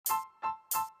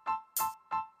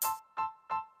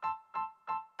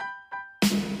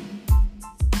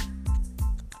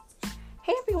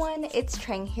everyone, it's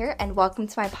Trang here, and welcome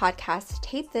to my podcast,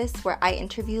 Tape This, where I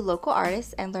interview local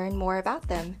artists and learn more about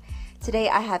them. Today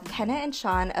I have Kenna and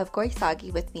Sean of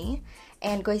Goisagi with me,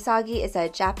 and Goisagi is a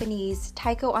Japanese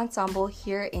taiko ensemble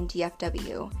here in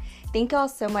DFW. Thank you all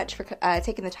so much for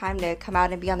taking the time to come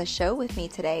out and be on the show with me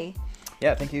today.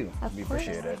 Yeah, thank you. We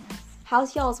appreciate it.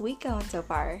 How's y'all's week going so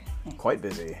far? Quite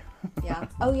busy. Yeah.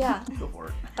 Oh, yeah. Go for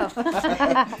it.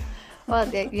 Oh.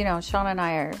 Well, Sean and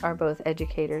I are both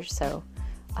educators, so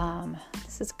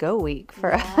this is go week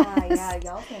for us. Yeah,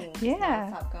 y'all can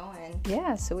stop going.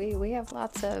 Yeah, so we have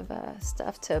lots of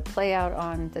stuff to play out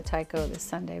on the taiko this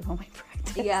Sunday when we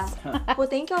practice. Yeah. Well,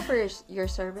 thank y'all for your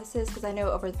services, because I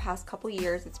know over the past couple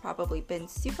years it's probably been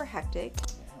super hectic.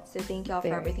 So thank y'all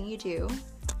for everything you do.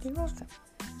 You're welcome.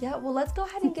 Yeah, well, let's go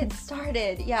ahead and get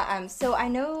started. Yeah, so I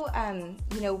know,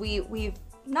 we've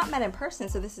not met in person,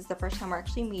 so this is the first time we're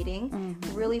actually meeting.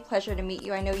 Mm-hmm. Really pleasure to meet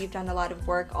you. I know you've done a lot of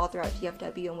work all throughout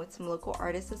DFW and with some local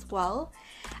artists as well.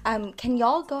 Can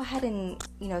y'all go ahead and,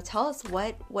 tell us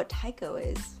what taiko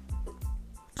is?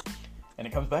 And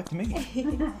it comes back to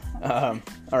me.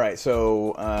 All right,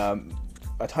 so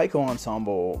a taiko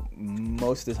ensemble,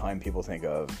 most of the time people think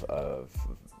of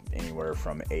anywhere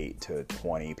from 8 to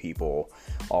 20 people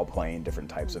all playing different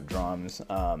types of drums.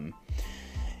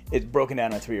 It's broken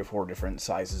down into 3 or 4 different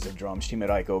sizes of drums.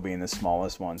 Shimadaiko being the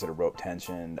smallest ones that are rope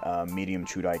tensioned, medium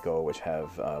chudaiko, which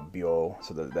have bio,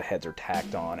 so the heads are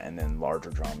tacked on, and then larger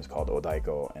drums called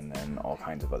odaiko, and then all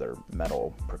kinds of other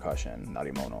metal percussion,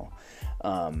 narimono.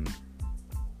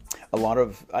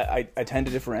 I tend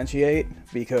to differentiate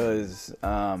because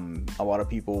a lot of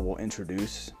people will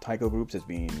introduce taiko groups as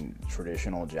being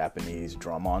traditional Japanese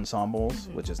drum ensembles,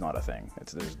 which is not a thing.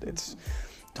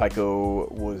 Taiko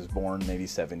was born maybe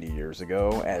 70 years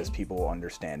ago. As people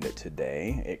understand it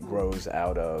today, it grows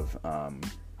out of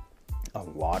a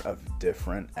lot of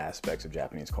different aspects of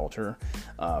Japanese culture,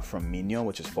 from minyo,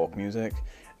 which is folk music,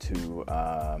 to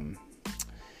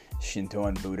Shinto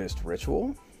and Buddhist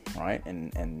ritual. Right,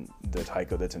 and the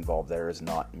taiko that's involved there is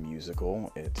not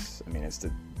musical. It's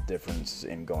the difference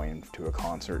in going to a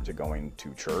concert to going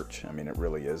to church. It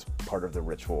really is part of the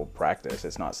ritual practice.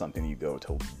 It's not something you go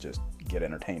to just get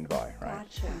entertained by, right?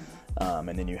 Gotcha.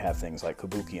 And then you have things like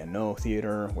kabuki and no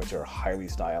theater, which are highly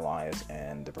stylized,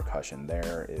 and the percussion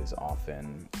there is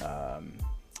often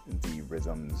the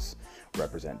rhythms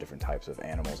represent different types of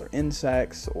animals or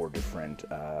insects, or different,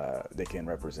 they can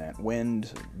represent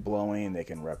wind blowing, they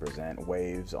can represent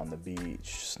waves on the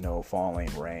beach, snow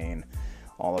falling, rain,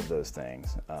 all of those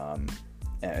things.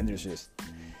 And there's just,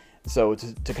 so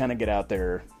to kind of get out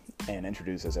there and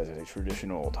introduce us as a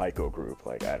traditional taiko group,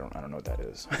 like I don't know what that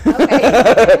is.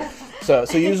 Okay.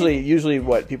 So usually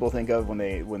what people think of when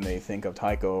they think of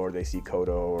taiko, or they see kodo,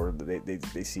 or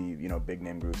they see big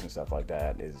name groups and stuff like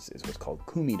that, is what's called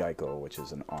kumidaiko, which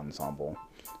is an ensemble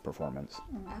performance.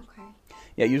 Okay.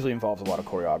 Yeah, it usually involves a lot of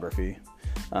choreography,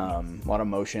 a lot of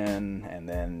motion, and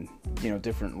then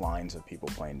different lines of people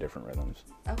playing different rhythms.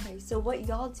 Okay, so what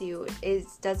y'all do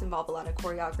does involve a lot of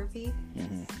choreography.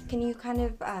 Mm-hmm. Can you kind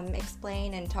of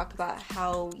explain and talk about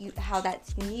how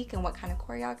that's unique and what kind of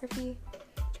choreography?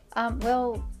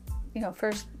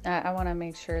 First I want to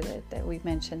make sure that we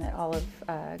mention that all of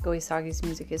Goisagi's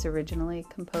music is originally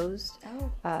composed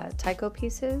taiko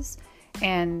pieces.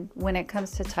 And when it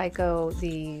comes to taiko,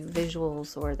 the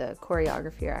visuals or the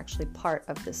choreography are actually part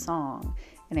of the song,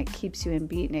 and it keeps you in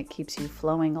beat and it keeps you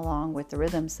flowing along with the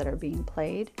rhythms that are being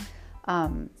played.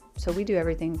 So we do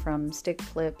everything from stick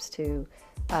flips to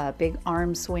big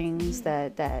arm swings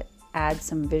that add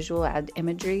some add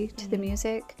imagery to the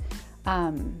music,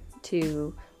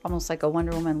 to almost like a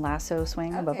Wonder Woman lasso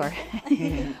swing above our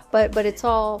head. But it's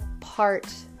all part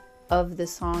of the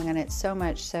song, and it's so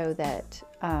much so that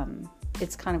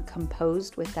it's kind of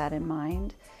composed with that in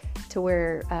mind, to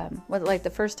where like the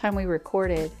first time we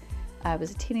recorded, it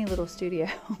was a teeny little studio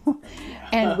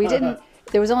and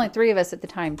there was only 3 of us at the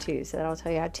time too, so that'll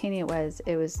tell you how teeny it was.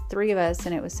 It was 3 of us,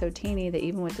 and it was so teeny that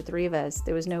even with the 3 of us,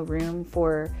 there was no room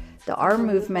for the arm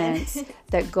movements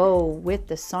that go with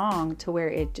the song, to where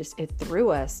it threw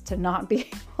us to not be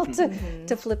able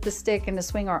to flip the stick and to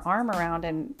swing our arm around,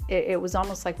 and it was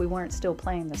almost like we weren't still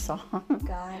playing the song.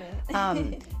 Got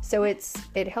it. So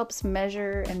it helps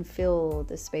measure and fill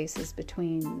the spaces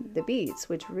between the beats,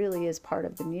 which really is part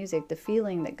of the music. The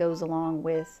feeling that goes along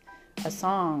with a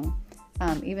song,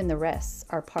 even the rests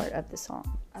are part of the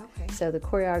song. Okay. So the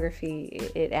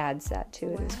choreography, it adds that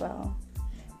to it as well.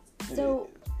 So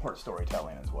part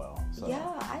storytelling as well. So.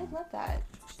 Yeah, I love that.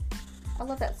 I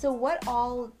love that. So what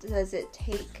all does it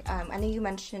take? I know you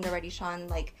mentioned already, Sean,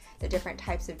 like the different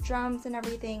types of drums and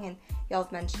everything, and y'all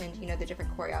have mentioned, you know, the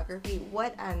different choreography.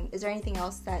 What is there anything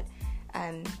else that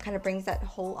kind of brings that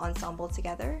whole ensemble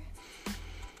together?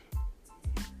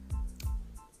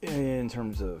 In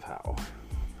terms of how?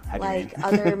 Like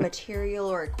other material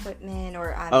or equipment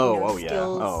or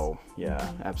skills?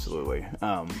 Absolutely.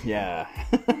 Yeah.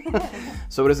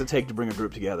 So what does it take to bring a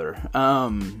group together?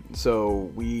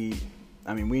 So we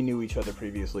knew each other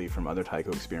previously from other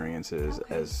taiko experiences,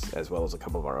 as well as a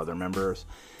couple of our other members.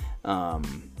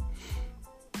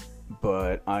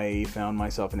 But I found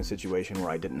myself in a situation where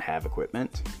I didn't have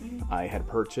equipment. I had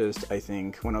purchased, I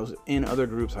think, when I was in other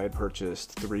groups, I had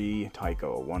purchased 3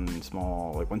 taiko, one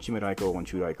small, like one shime taiko, one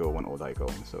chu taiko, one o taiko,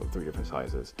 so 3 different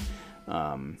sizes,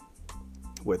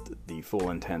 with the full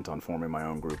intent on forming my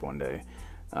own group one day.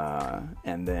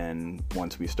 And then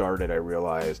once we started, I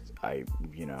realized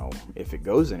if it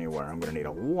goes anywhere, I'm going to need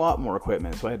a lot more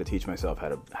equipment. So I had to teach myself how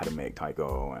to make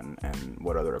taiko and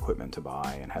what other equipment to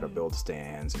buy and how to build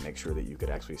stands and make sure that you could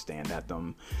actually stand at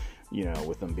them,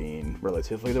 with them being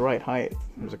relatively the right height.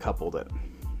 There's a couple that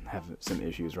have some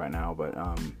issues right now, but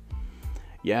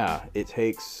it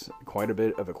takes quite a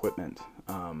bit of equipment.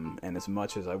 And as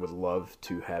much as I would love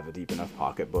to have a deep enough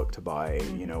pocketbook to buy,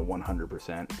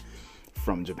 100%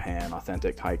 from Japan,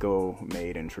 authentic taiko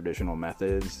made in traditional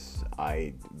methods,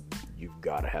 you've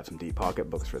got to have some deep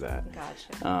pocketbooks for that.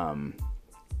 Gotcha.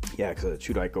 Because a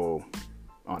chu taiko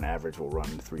on average will run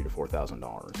 $3,000 to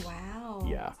 $4,000. Wow.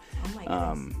 Yeah. Oh my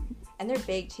goodness. And they're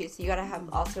big too, so you got to have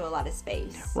also a lot of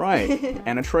space. Right.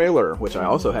 And a trailer, which I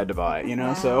also had to buy.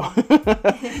 Wow.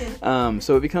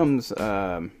 So it becomes.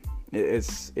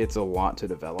 It's a lot to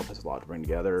develop. It's a lot to bring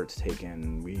together.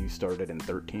 We started in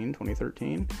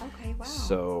 2013. Okay, wow.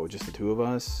 So just the two of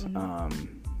us.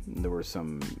 There were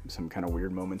some kind of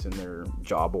weird moments in there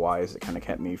job-wise that kind of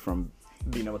kept me from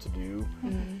being able to do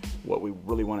what we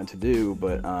really wanted to do.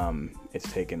 But it's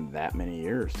taken that many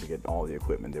years to get all the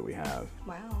equipment that we have.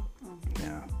 Wow.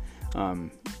 Yeah.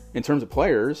 In terms of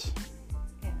players.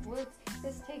 Yeah, well,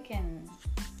 it's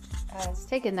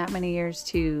taken that many years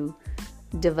to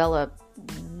develop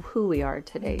who we are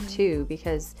today too,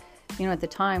 because at the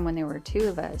time when there were 2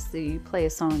 of us, you play a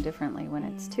song differently when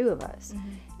it's 2 of us,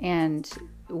 and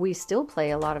we still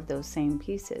play a lot of those same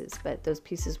pieces, but those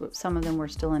pieces, some of them were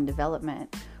still in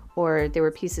development, or there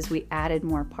were pieces we added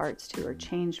more parts to or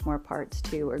changed more parts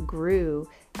to or grew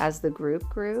as the group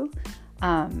grew.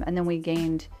 And then when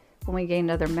we gained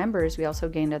other members, we also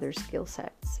gained other skill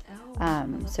sets.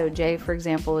 So Jay, for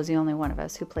example, is the only one of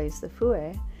us who plays the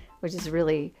fue, which is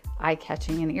really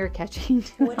eye-catching and ear-catching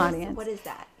to the audience. What is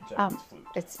that?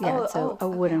 It's a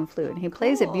wooden flute. And he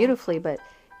plays it beautifully, but,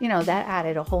 that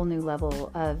added a whole new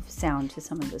level of sound to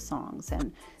some of the songs.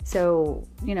 And so,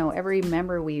 every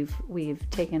member we've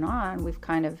taken on,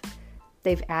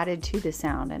 they've added to the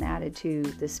sound and added to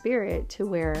the spirit to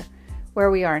where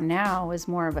we are now is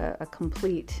more of a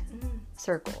complete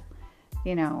circle,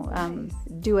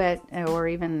 duet or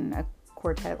even a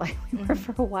quartet like we were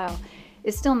for a while.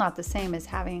 It's still not the same as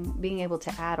being able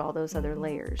to add all those other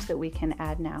layers that we can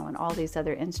add now, and all these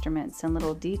other instruments and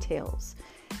little details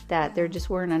that there just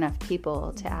weren't enough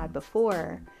people to add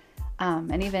before.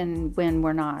 And even when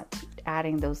we're not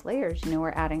adding those layers, we're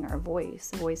adding our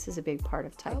voice. The voice is a big part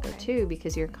of taiko too,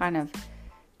 because you're kind of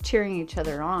cheering each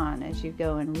other on as you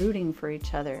go and rooting for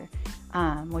each other,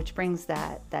 which brings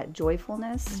that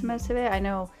joyfulness to most of it. I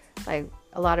know, like,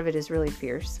 a lot of it is really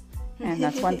fierce. And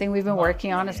that's one thing we've been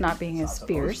working on, is not being as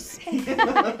fierce.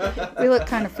 We look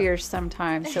kind of fierce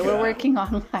sometimes, so we're working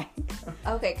on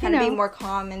being more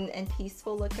calm and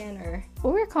peaceful looking, or?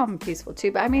 Well, we're calm and peaceful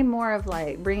too, but I mean more of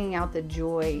like bringing out the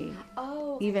joy,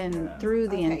 through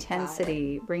the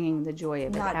intensity, bringing the joy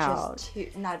of it out.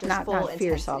 Not full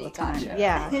fierce all the time. Gotcha.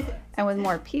 Yeah. And with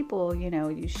more people,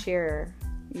 you share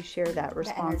that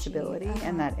responsibility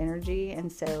and that energy,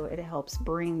 and so it helps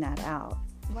bring that out.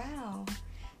 Wow.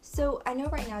 So I know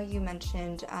right now you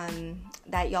mentioned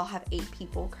that y'all have 8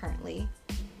 people currently.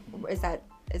 Is that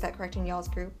correct in y'all's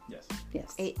group?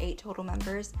 Yes. 8 total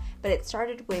members. But it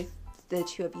started with the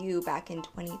 2 of you back in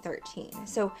 2013.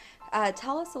 So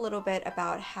tell us a little bit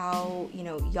about how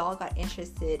y'all got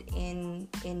interested in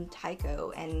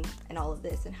taiko and all of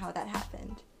this, and how that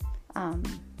happened.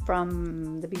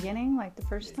 From the beginning, like the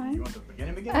first time? You want the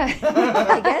beginning?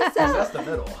 I guess so. That's the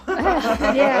middle.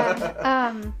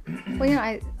 Yeah.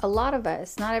 Well, a lot of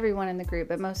us, not everyone in the group,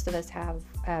 but most of us have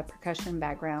a percussion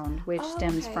background, which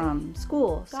stems from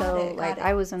school. Got it.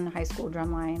 I was in high school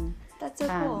drumline. That's so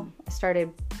cool. I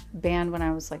started band when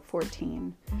I was like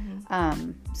 14.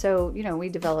 So, we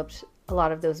developed a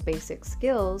lot of those basic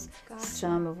skills, Gotcha.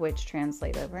 some of which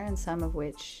translate over and some of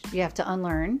which you have to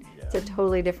unlearn. It's a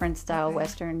totally different style,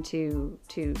 Western to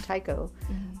taiko.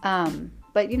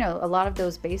 But, you know, a lot of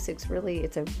those basics, really,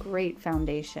 it's a great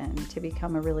foundation to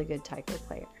become a really good taiko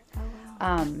player. Oh,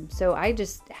 wow. So I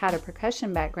just had a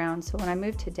percussion background. So when I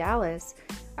moved to Dallas,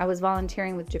 I was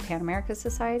volunteering with Japan America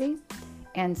Society,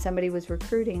 and somebody was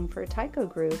recruiting for a taiko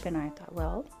group. And I thought,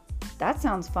 well, that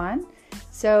sounds fun.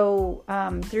 So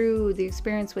through the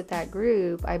experience with that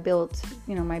group, I built,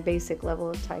 you know, my basic level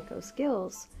of taiko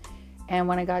skills. And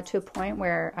when I got to a point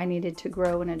where I needed to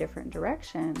grow in a different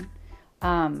direction,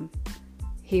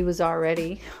 he was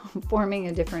already forming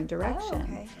a different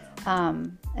direction. Oh, okay.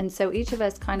 And so each of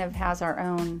us kind of has our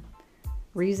own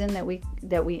reason that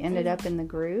we ended up in the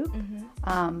group.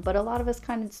 But a lot of us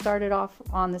kind of started off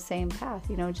on the same path,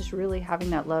 you know, just really having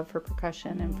that love for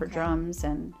percussion and for drums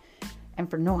and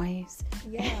for noise.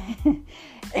 Yeah.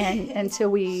 And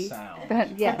until we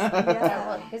Sound. yes. Yeah.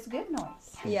 Well, it's good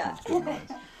noise. Yeah. Good noise.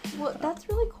 Well, that's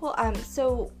really cool.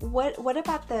 So what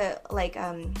about the, like,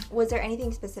 was there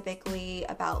anything specifically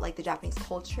about, like, the Japanese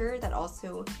culture that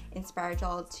also inspired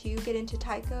y'all to get into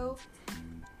taiko?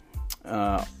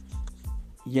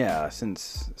 Yeah,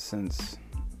 since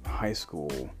high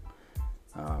school,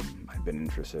 I've been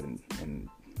interested in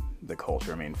the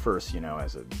culture. I mean, first, you know,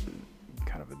 as a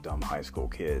kind of a dumb high school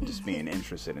kid, just being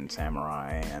interested in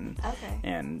samurai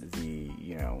and the,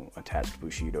 you know, attached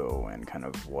Bushido and kind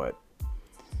of what,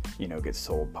 you know, gets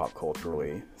sold pop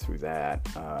culturally through that,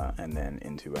 and then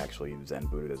into actually Zen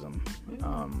Buddhism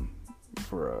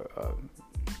for a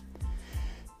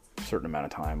certain amount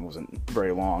of time. It wasn't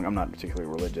very long. I'm not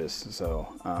particularly religious, so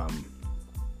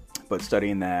but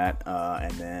studying that,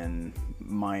 and then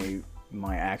my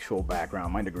actual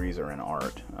background, my degrees are in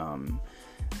art.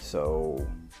 So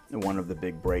one of the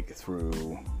big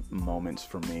breakthrough moments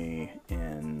for me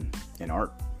in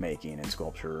art making and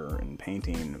sculpture and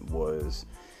painting was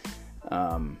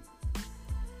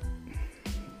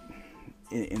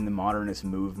in the modernist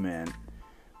movement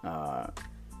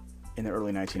in the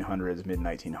early 1900s, mid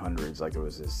 1900s. Like, there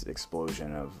was this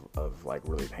explosion of like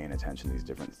really paying attention to these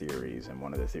different theories, and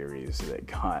one of the theories that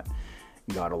got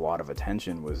a lot of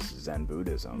attention was Zen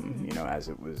Buddhism. You know, as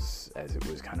it was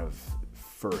kind of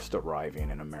first arriving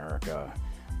in America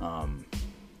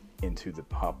into the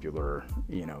popular,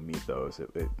 you know, mythos. It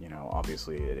you know,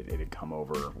 obviously it had come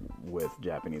over with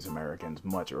Japanese Americans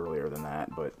much earlier than that,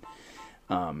 but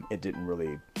it didn't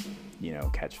really, you know,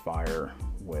 catch fire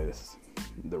with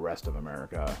the rest of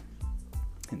America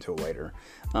until later.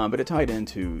 But it tied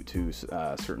into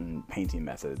certain painting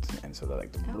methods, and so that,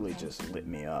 like, really just lit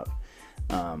me up.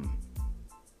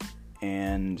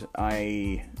 And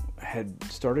I had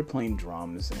started playing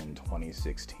drums in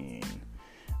 2016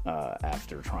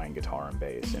 after trying guitar and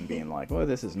bass and being like, well,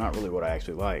 this is not really what I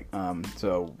actually like.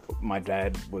 So my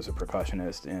dad was a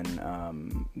percussionist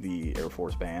in the Air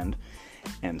Force Band,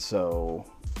 and so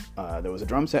there was a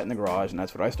drum set in the garage, and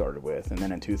that's what I started with. And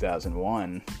then in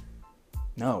 2001,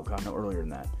 no, earlier than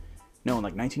that. No, in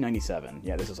like 1997.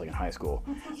 Yeah, this is like in high school.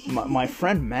 My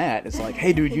friend Matt is like,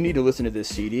 hey, dude, you need to listen to this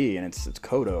CD. And it's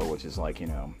Kodo, which is like, you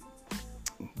know,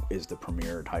 is the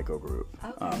premier taiko group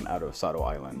out of Sado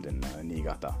Island in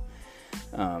Niigata.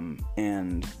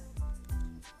 And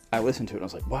I listened to it and I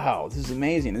was like, wow, this is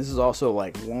amazing. This is also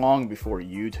like long before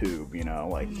YouTube, you know,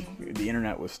 like the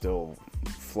internet was still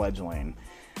fledgling.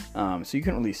 So you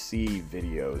couldn't really see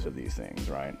videos of these things,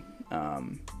 right?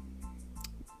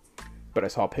 But I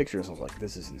saw pictures and I was like,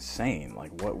 this is insane.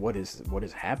 Like, what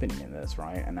is happening in this,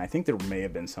 right? And I think there may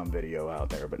have been some video out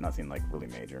there, but nothing like really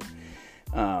major.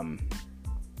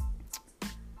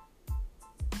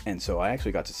 And so I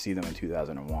actually got to see them in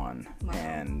 2001,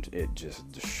 and it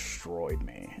just destroyed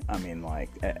me. I mean, like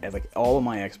all of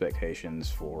my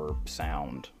expectations for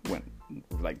sound were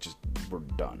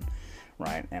done,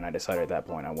 right? And I decided at that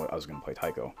point I was going to play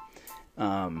taiko.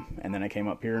 And then I came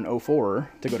up here in 2004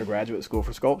 to go to graduate school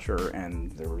for sculpture,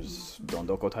 and there was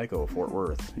Dondoko Taiko Fort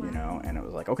Worth, you know, and it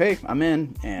was like, okay, I'm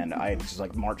in. And I just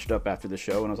like marched up after the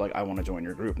show and I was like, I want to join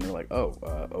your group. And they're like, oh,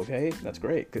 okay, that's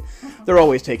great. They're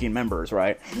always taking members,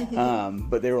 right?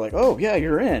 But they were like, oh yeah,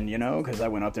 you're in, you know, because I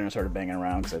went up there and started banging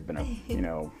around because I've been a, you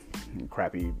know,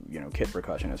 crappy, you know, kit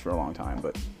percussionist for a long time.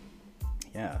 But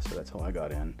yeah, so that's how I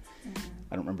got in.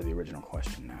 I don't remember the original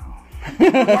question now.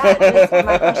 Yeah,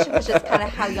 my question was just kind of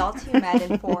how y'all two met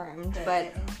and formed,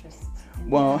 but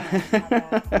well,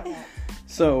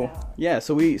 so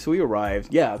we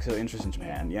arrived. Yeah, so interest in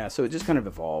Japan. Yeah, so it just kind of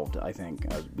evolved, I think,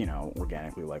 you know,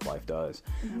 organically like life does.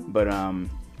 But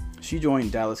she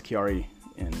joined Dallas Chiari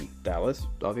in Dallas,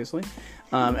 obviously,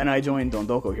 and I joined Don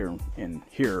Doco in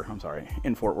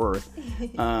Fort Worth,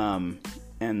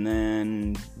 and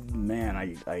then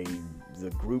man, the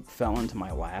group fell into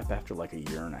my lap after like a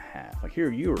year and a half. Like,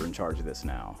 here, you are in charge of this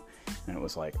now, and it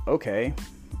was like, okay,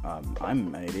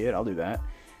 I'm an idiot, I'll do that.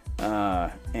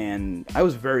 And I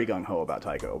was very gung-ho about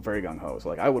Taiko, very gung-ho. So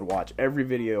like, I would watch every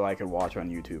video I could watch on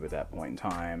YouTube at that point in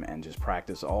time and just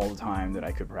practice all the time that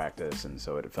I could practice, and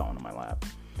so it fell into my lap.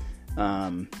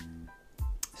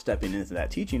 Stepping into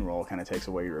that teaching role kind of takes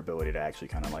away your ability to actually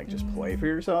kind of like just play for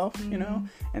yourself, you know?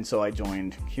 And so I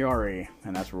joined Chiari,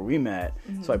 and that's where we met.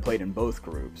 So I played in both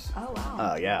groups. Oh,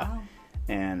 wow. Yeah. Wow.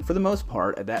 And for the most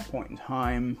part, at that point in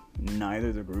time, neither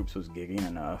of the groups was gigging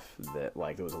enough that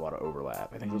like there was a lot of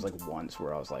overlap. I think there was like once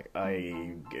where I was like,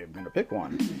 I'm going to pick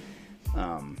one.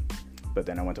 But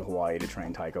then I went to Hawaii to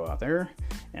train Taiko out there,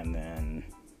 and then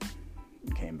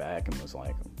came back and was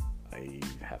like, I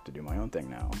have to do my own thing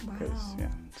now. Because,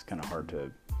 it's kind of hard to,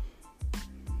 I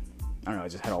don't know, I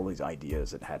just had all these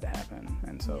ideas that had to happen.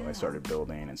 And so I started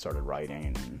building and started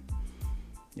writing,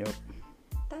 and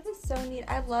That is so neat.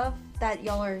 I love that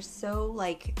y'all are so,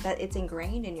 like, that it's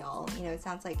ingrained in y'all. You know, it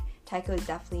sounds like Taiko is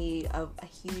definitely a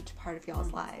huge part of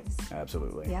y'all's lives.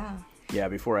 Absolutely. Yeah. Yeah,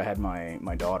 before I had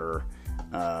my daughter,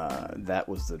 that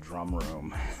was the drum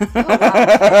room.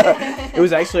 It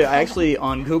was actually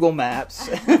on Google Maps.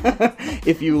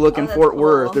 If you look in Fort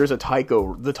Worth, there's the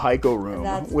Taiko room,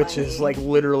 which is like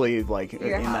literally like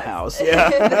in the house. Yeah.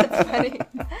 That's funny.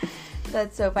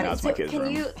 That's so funny. No, it's my kids'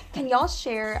 room. Can y'all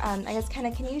share, I guess,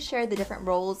 can you share the different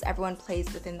roles everyone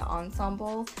plays within the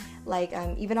ensemble? Like,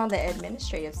 even on the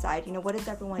administrative side, you know, what does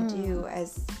everyone do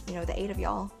as, you know, the 8 of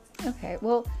y'all? Okay,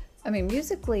 well, I mean,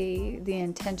 musically, the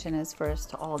intention is for us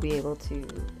to all be able to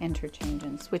interchange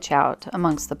and switch out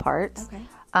amongst the parts. Okay.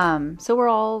 So we're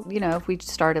all, you know, if we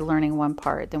started learning one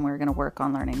part, then we're going to work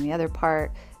on learning the other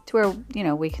part to where, you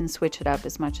know, we can switch it up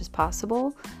as much as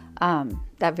possible.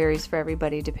 That varies for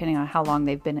everybody depending on how long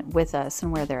they've been with us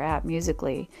and where they're at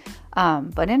musically.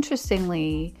 But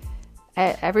interestingly,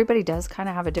 everybody does kind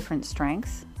of have a different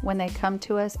strength when they come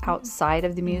to us outside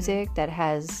of the music that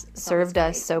has served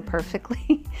us so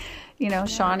perfectly. You know,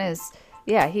 Sean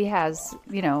he has,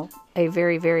 you know, a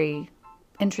very, very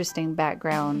interesting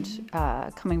background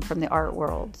coming from the art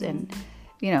world. And,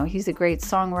 you know, he's a great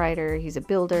songwriter, he's a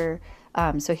builder.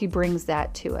 So he brings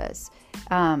that to us.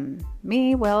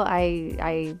 Me, well,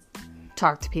 I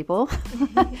talk to people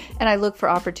and I look for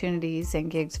opportunities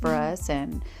and gigs for us.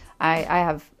 And I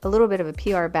have a little bit of a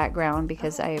PR background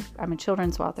because I'm a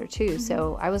children's author too.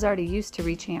 So I was already used to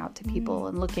reaching out to people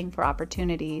and looking for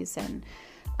opportunities and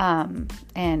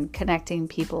connecting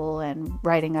people and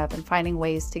writing up and finding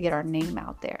ways to get our name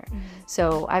out there.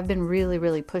 So I've been really,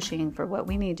 really pushing for what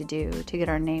we need to do to get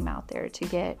our name out there, to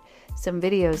get some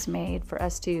videos made, for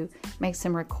us to make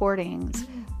some recordings,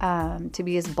 to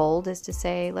be as bold as to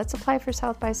say, let's apply for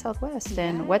South by Southwest,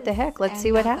 and what the heck, let's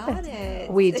see what happens.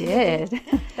 We did.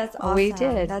 That's awesome. We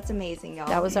did. That's amazing, y'all.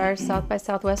 That was our South by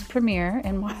Southwest premiere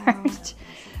in March.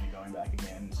 Going back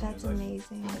again. That's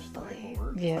amazing.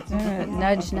 Yeah,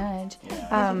 nudge, nudge.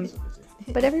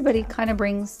 But everybody kind of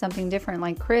brings something different.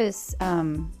 Like Chris,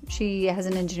 she has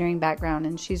an engineering background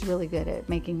and she's really good at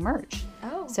making merch.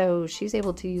 Oh. So she's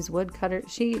able to use wood cutter.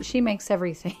 She makes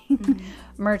everything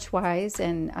merch wise.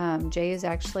 And Jay is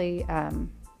actually a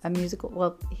musical.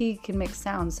 Well, he can mix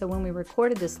sounds. So when we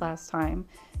recorded this last time,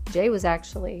 Jay was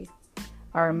actually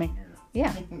our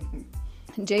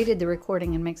Jay did the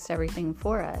recording and mixed everything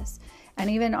for us. And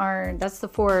even that's the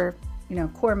 4, you know,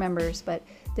 core members, but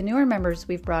the newer members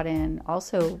we've brought in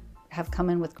also have come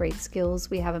in with great skills.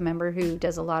 We have a member who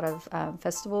does a lot of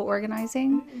festival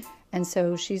organizing, and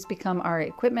so she's become our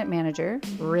equipment manager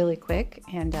really quick,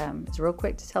 and is real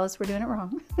quick to tell us we're doing it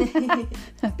wrong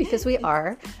because we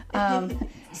are.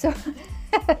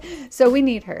 So we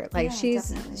need her. Like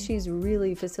she's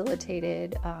really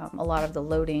facilitated a lot of the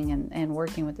loading and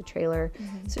working with the trailer.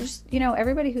 So just, you know,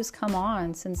 everybody who's come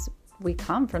on, since we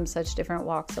come from such different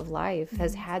walks of life,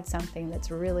 has had something that's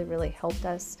really, really helped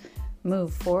us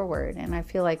move forward. And I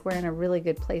feel like we're in a really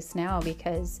good place now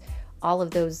because all of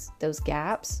those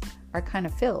gaps are kind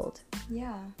of filled.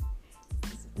 Yeah.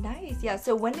 Nice. Yeah.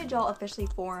 So when did y'all officially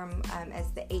form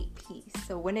as the 8-piece?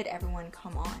 So when did everyone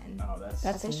come on? Oh,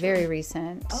 that's very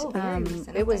recent. Oh, very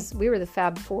recent. We were the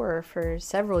Fab Four for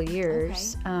several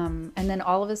years. Okay. And then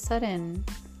all of a sudden,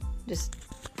 just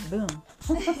boom.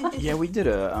 Yeah, we did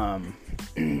I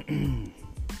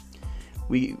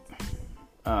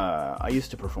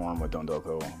used to perform with Don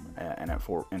Doco, and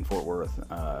in Fort Worth,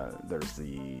 there's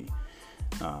the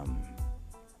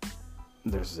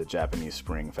there's a Japanese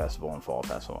spring festival and fall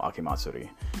festival, Akimatsuri.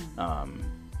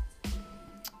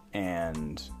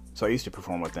 And so I used to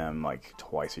perform with them like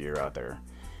twice a year out there.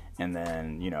 And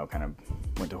then, kind of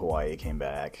went to Hawaii, came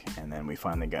back, and then we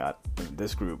finally got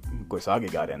this group,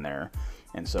 Goisagi, got in there.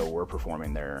 And so we're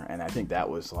performing there. And I think that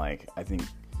was like, I think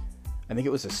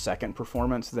it was the second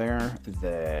performance there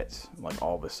that like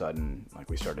all of a sudden, like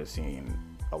we started seeing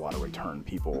a lot of return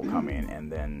people coming. And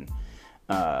then,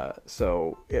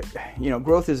 so it,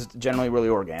 growth is generally really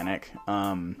organic.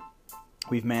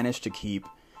 We've managed to keep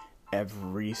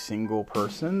every single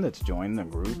person that's joined the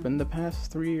group in the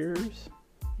past 3 years.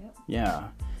 Yep. Yeah.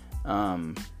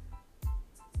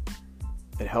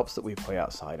 It helps that we play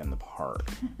outside in the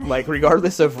park, like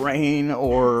regardless of rain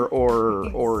or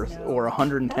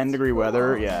 110 degree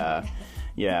weather. Yeah,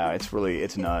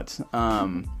 it's nuts.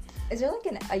 Is there like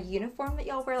a uniform that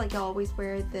y'all wear? Like y'all always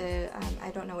wear the I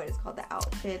don't know what it's called, the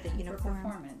outfit, the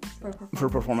uniform for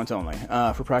performance only.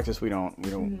 For practice, we don't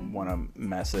want to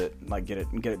mess it, like get it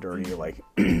dirty, like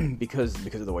because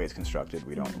of the way it's constructed.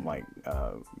 We don't like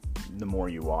the more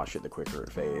you wash it, the quicker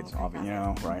it fades.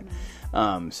 Right?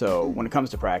 So when it comes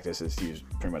to practice, it's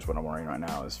pretty much what I'm wearing right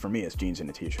now. For me, it's jeans and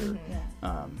a t-shirt.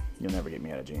 You'll never get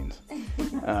me out of jeans.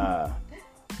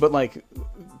 But like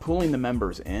pulling the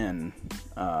members in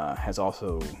has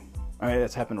also,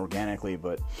 that's happened organically.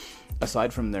 But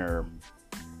aside from their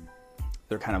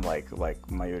kind of like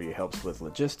Mayuri helps with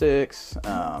logistics,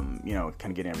 kind of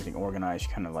getting everything organized. She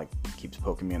kind of like keeps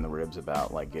poking me in the ribs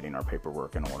about like getting our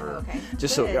paperwork in order,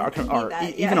 just so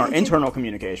even our internal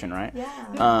communication, right?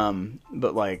 Yeah.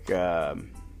 But like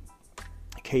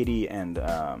Katie and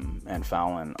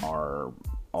Fallon are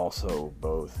also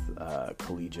both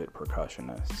collegiate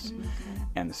percussionists,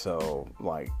 and so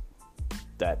like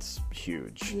that's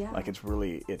huge. Like it's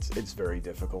very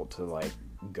difficult to like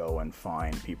go and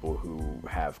find people who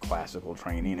have classical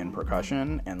training in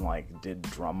percussion and like did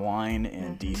drumline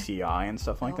in DCI and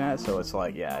stuff like that. So it's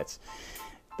like that's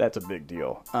a big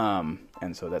deal,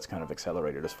 and so that's kind of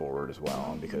accelerated us forward as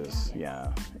well, because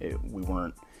we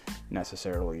weren't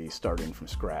necessarily starting from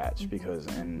scratch, because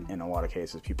in a lot of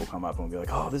cases people come up and be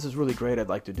like, oh, this is really great, I'd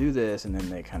like to do this, and then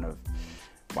they kind of,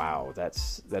 wow,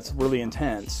 that's really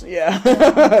intense.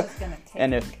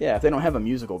 And if they don't have a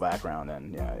musical background,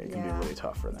 then it can be really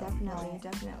tough for them.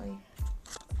 Definitely.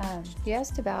 You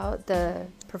asked about the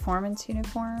performance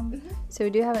uniform. So we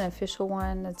do have an official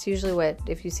one. That's usually what,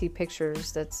 if you see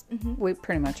pictures, that's we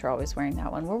pretty much are always wearing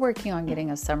that one. We're working on getting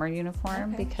a summer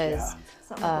uniform because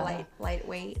something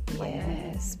lightweight.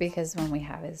 Yes, because one we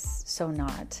have is so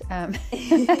not.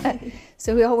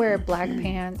 So we all wear black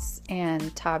pants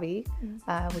and tabi,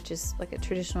 which is like a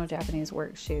traditional Japanese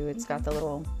work shoe. It's got the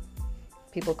little,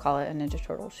 people call it a Ninja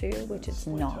Turtle shoe, which it's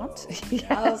not.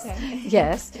 Yes.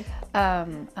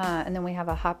 And then we have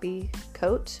a hoppy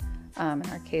coat. In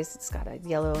our case, it's got a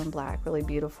yellow and black, really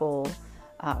beautiful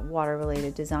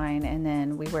water-related design. And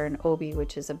then we wear an obi,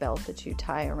 which is a belt that you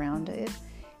tie around it,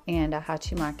 and a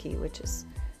hachimaki, which is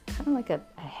kind of like a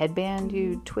headband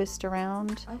you twist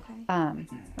around. And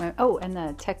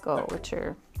the teko, which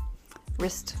are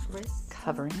wrist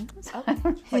coverings.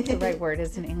 What the right word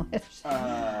is in English? It's,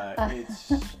 I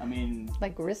mean,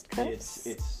 like wrist cuffs.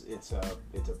 It's a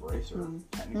bracer.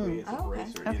 Technically, it's a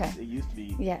bracer. Okay. It used to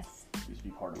be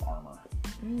part of armor.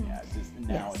 Yeah,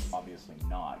 now it's obviously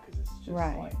not, because it's just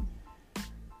like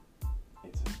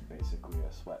it's basically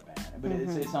a sweatband, but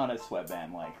it's not a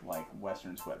sweatband like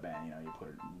Western sweatband. You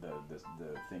put the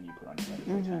thing you put on your leg to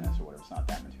play tennis or whatever. It's not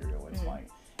that material. It's like,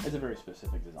 it's a very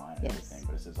specific design and everything,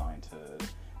 but it's designed to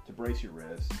brace your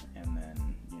wrist and then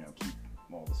keep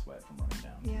all the sweat from running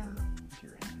down to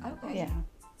your hand. Okay.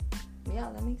 Yeah,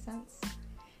 that makes sense.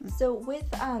 So with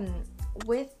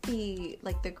the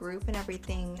like the group and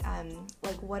everything,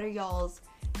 like what are y'all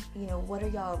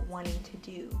wanting to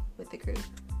do with the group?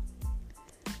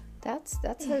 That's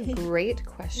a great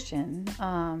question,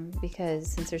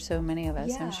 because since there's so many of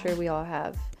us, I'm sure we all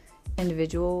have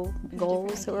individual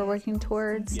goals that we're working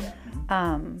towards.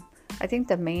 I think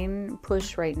the main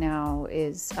push right now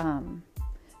is,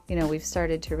 we've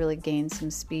started to really gain some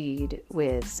speed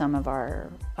with some of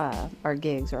our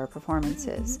gigs or our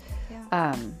performances.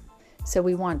 So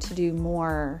we want to do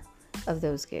more of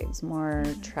those gigs, more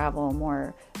travel,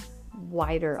 more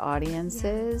wider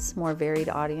audiences, more varied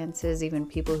audiences, even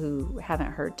people who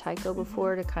haven't heard taiko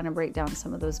before, to kind of break down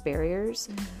some of those barriers.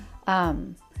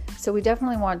 So we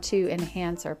definitely want to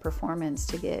enhance our performance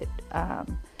to get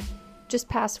just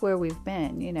past where we've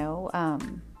been.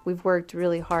 We've worked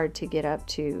really hard to get up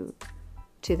to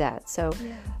that. So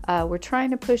we're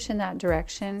trying to push in that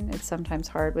direction. It's sometimes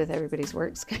hard with everybody's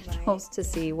work schedules to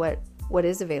see what what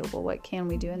is available, what can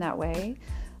we do in that way.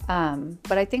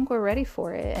 But I think we're ready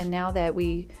for it. And now that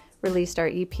we released our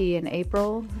EP in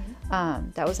April,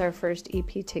 that was our first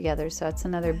EP together. So that's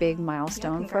another big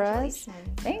milestone for us.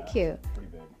 Thank you.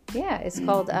 Yeah, it's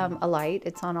called Alight.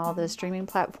 It's on all the streaming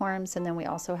platforms, and then we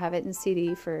also have it in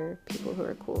CD for people who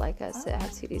are cool like us that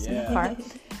have CDs in the car.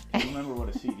 You remember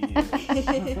what a CD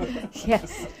is?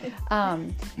 Yes.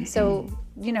 So,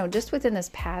 just within this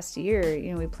past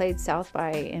year, we played South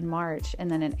by in March, and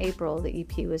then in April the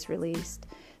EP was released.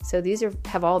 So these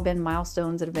have all been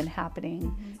milestones that have been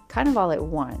happening kind of all at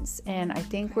once. And I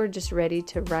think we're just ready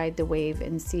to ride the wave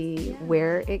and see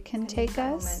where it can take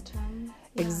us.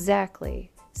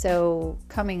 Exactly. So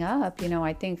coming up,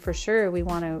 I think for sure we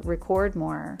want to record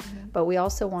more, but we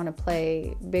also want to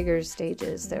play bigger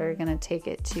stages that are going to take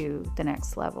it to the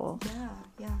next level.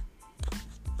 Yeah.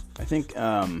 I think,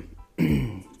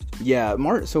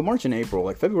 March and April,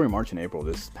 like February, March and April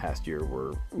this past year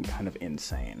were kind of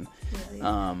insane. Really?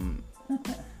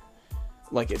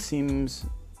 Like it seems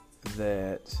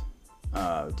that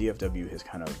DFW has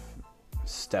kind of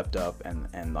stepped up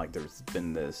and like there's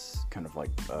been this kind of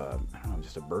like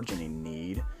just a burgeoning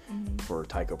need for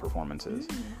taiko performances.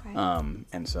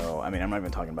 And so I'm not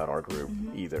even talking about our group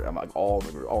either. I'm like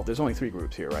there's only 3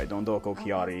 groups here, right? Dondoko,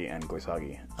 Kiari, and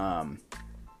Goisagi.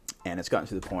 And it's gotten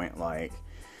to the point like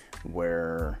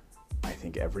where I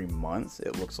think every month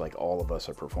it looks like all of us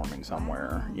are performing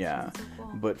somewhere. Wow, yeah. So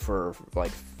cool. But for like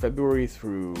February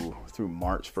through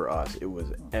March for us, it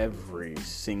was every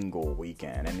single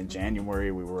weekend. And in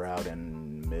January we were out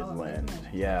in Midland.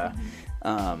 Yeah.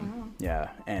 Yeah.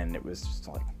 And it was just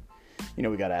like,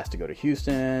 we got asked to go to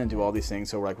Houston, do all these things.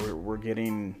 So we're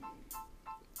getting,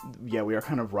 we are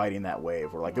kind of riding that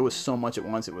wave. We're like, there was so much at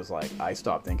once. It was like, I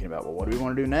stopped thinking about, well, what do we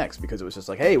want to do next? Because it was just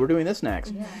like, hey, we're doing this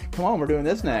next. Yeah. Come on, we're doing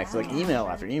this next. Like email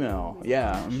after email.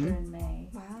 Yeah.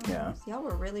 Wow. Yeah. So y'all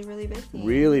were really, really busy.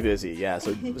 Really busy. Yeah.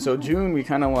 So June, we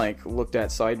kind of like looked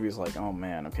at sideways like, oh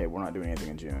man, okay, we're not doing anything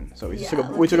in June. So we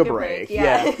took a break.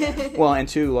 Yeah. Well, and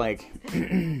 2, like,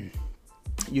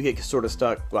 you get sort of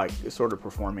stuck, like sort of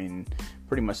performing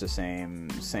pretty much the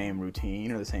same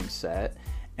routine or the same set.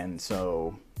 And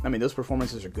so, those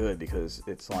performances are good because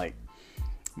it's like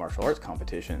martial arts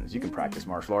competitions. You can practice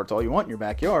martial arts all you want in your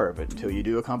backyard, but until you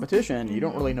do a competition, you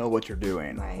don't really know what you're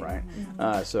doing, right?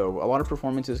 So a lot of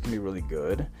performances can be really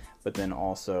good, but then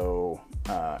also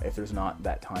if there's not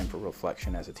that time for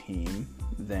reflection as a team,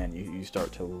 then you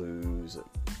start to lose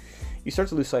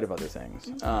sight of other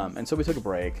things. And so we took a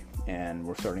break, and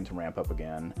we're starting to ramp up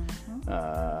again.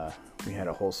 We had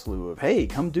a whole slew of, hey,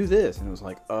 come do this. And it was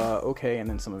like, okay. And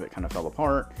then some of it kind of fell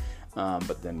apart.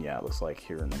 But then, it looks like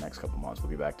here in the next couple months, we'll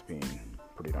be back to being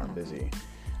pretty darn busy.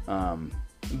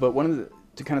 But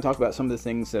to kind of talk about some of the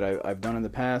things that I've done in the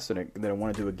past that I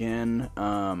want to do again.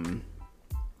 One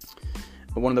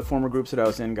of the former groups that I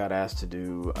was in got asked to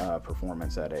do a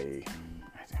performance at I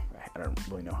don't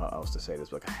really know how else to say this,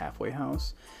 but like a halfway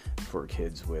house for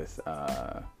kids with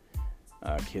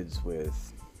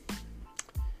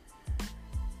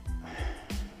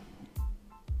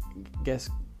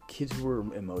kids who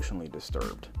were emotionally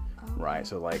disturbed, right?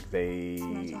 So like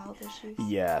some mental health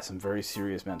issues. Some very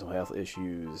serious mental health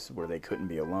issues where they couldn't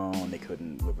be alone, they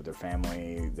couldn't live with their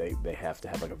family, they have to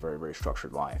have like a very, very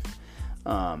structured life.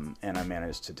 And I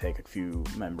managed to take a few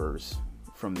members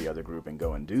from the other group and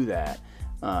go and do that.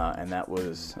 And that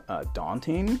was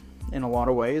daunting in a lot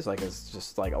of ways. Like it's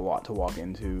just like a lot to walk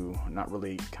into, not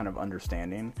really kind of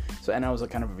understanding. And I was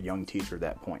kind of a young teacher at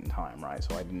that point in time, right?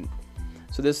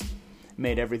 So this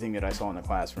made everything that I saw in the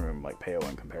classroom like pale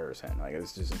in comparison. Like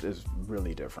it's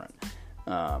really different.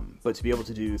 But to be able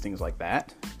to do things like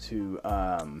that,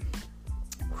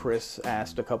 Chris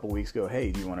asked a couple weeks ago,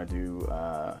 hey, do you want to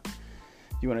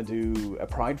do a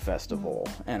Pride Festival?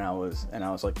 And I was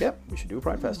like, yep, we should do a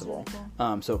Pride Festival.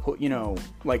 So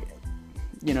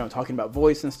talking about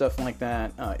voice and stuff like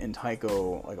that, in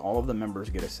taiko, like all of the members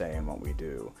get a say in what we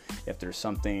do. If there's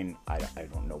something, I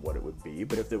don't know what it would be,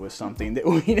 but if there was something that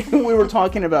we were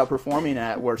talking about performing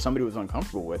at where somebody was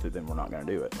uncomfortable with it, then we're not going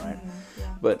to do it, right?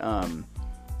 But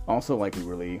also like we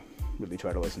really, really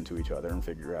try to listen to each other and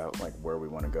figure out like where we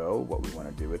want to go, what we want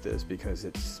to do with this, because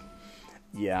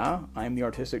I'm the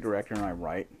artistic director and I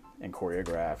write and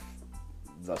choreograph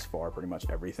thus far pretty much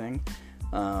everything.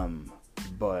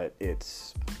 But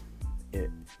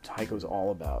taiko's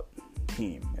all about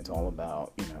team. It's all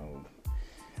about,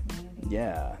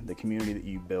 community. The community that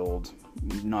you build,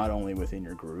 not only within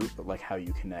your group, but like how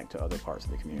you connect to other parts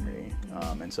of the community.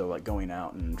 And so like going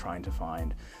out and trying to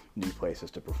find new places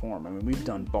to perform. I mean, we've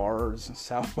done bars,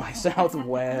 South by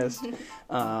Southwest.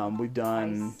 We've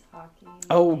done Ice hockey.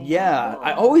 Oh yeah,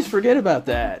 I always forget about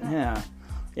that.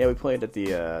 Yeah, we played at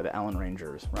the Allen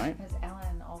Rangers, right? It was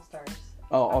Allen All Stars.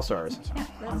 Oh, All Stars. I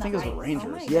think it was the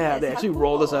Rangers. Yeah, they actually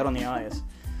rolled us out on the ice.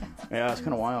 Yeah, it's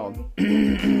kind of wild. That's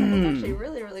actually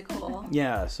really, really cool.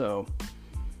 Yeah, so,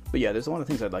 but yeah, there's a lot of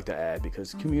things I'd like to add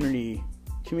because community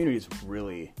is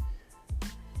really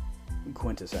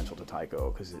quintessential to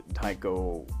taiko, because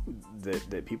taiko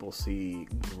that people see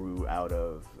grew out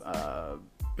of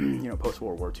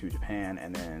post-World War II Japan,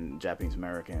 and then Japanese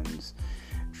Americans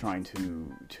trying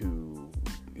to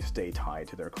stay tied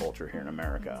to their culture here in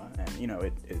America. And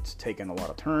it's taken a lot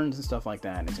of turns and stuff like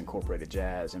that, and it's incorporated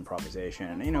jazz,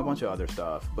 improvisation, a bunch of other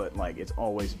stuff, but like it's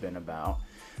always been about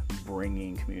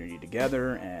bringing community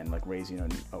together and like raising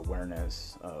an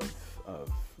awareness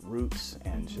of roots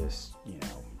and just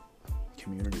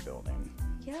community building.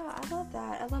 Yeah, I love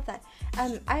that.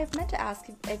 I've meant to ask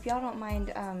if y'all don't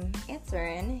mind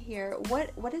answering here.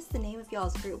 What is the name of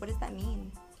y'all's group? What does that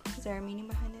mean? Is there a meaning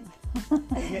behind it? Gonna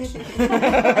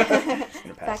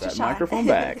pass that microphone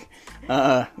back.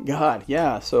 God,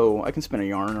 yeah. So I can spin a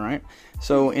yarn, right?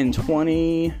 So I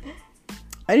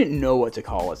didn't know what to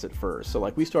call us at first. So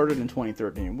like we started in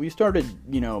 2013. We started,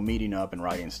 meeting up and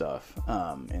writing stuff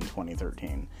in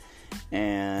 2013.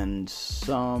 And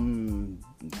some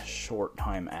short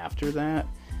time after that,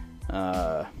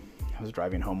 I was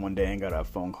driving home one day and got a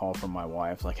phone call from my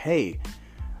wife like, "Hey,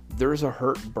 there's a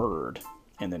hurt bird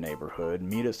in the neighborhood.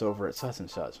 Meet us over at such and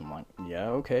such." I'm like, "Yeah,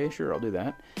 okay, sure, I'll do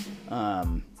that."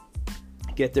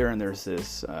 Get there and there's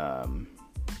this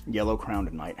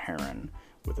yellow-crowned night heron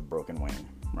with a broken wing,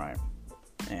 right?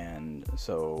 And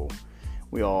so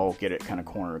we all get it kind of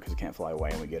cornered because it can't fly away,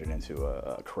 and we get it into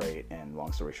a crate, and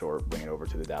long story short, bring it over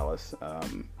to the Dallas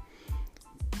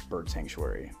Bird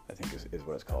Sanctuary, I think is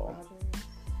what it's called.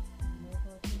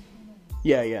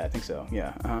 Yeah, I think so.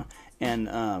 Yeah, and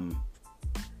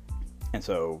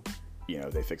so,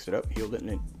 they fixed it up, healed it,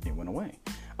 and it went away.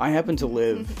 I happen to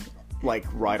live like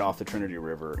right off the Trinity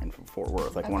River in Fort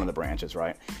Worth, like one of the branches,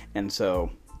 right? And so,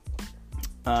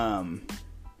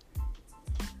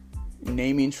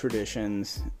 naming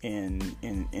traditions in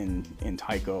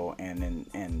taiko and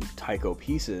in taiko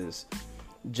pieces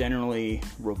generally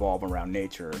revolve around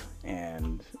nature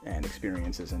and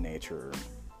experiences in nature.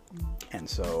 And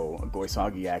so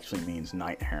Goisagi actually means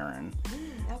night heron.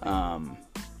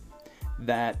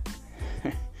 That,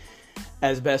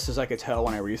 as best as I could tell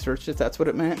when I researched it, that's what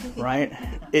it meant, right?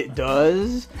 It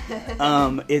does.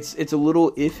 It's a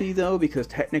little iffy though, because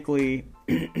technically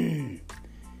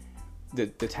the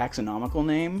taxonomical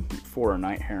name for a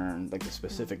night heron, like the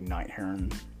specific night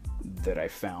heron that I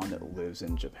found that lives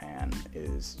in Japan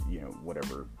is,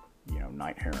 whatever,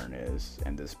 night heron is,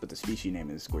 but the species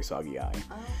name is Goisagi. Oh,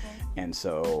 okay. And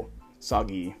so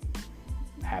sagi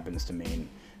happens to mean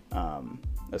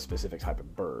a specific type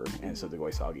of bird, and so the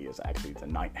Goisagi is actually the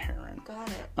night heron. Got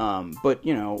it. But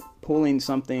pulling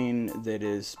something that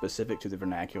is specific to the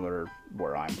vernacular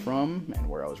where I'm from and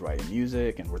where I was writing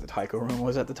music and where the taiko room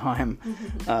was at the time,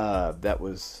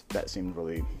 that seemed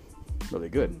really, really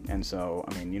good. And so,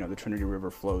 the Trinity River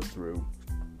flows through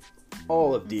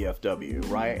all of DFW,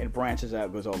 right? It branches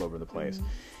out, goes all over the place.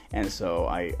 And so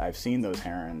I've seen those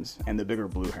herons and the bigger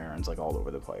blue herons like all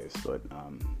over the place. But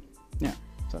yeah.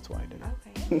 That's why I did it.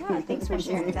 Okay. Yeah, thanks for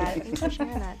sharing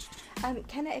that.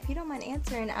 Kenna, if you don't mind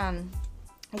answering,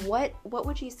 what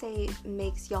would you say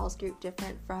makes y'all's group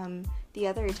different from the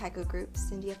other taiko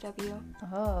groups in DFW?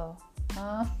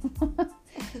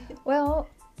 Well,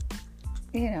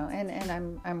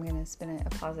 and I'm going to spin it a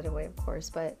positive way, of course,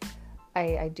 but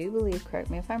I do believe, correct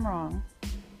me if I'm wrong,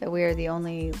 that we are the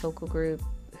only local group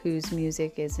whose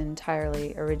music is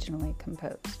entirely originally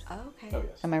composed. Oh, okay. Oh,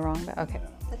 yes. Am I wrong? Okay.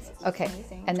 That's okay.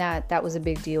 amazing. And that was a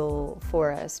big deal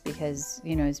for us because,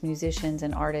 as musicians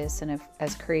and artists and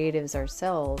as creatives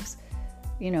ourselves,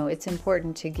 it's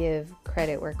important to give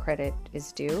credit where credit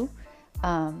is due.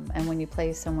 And when you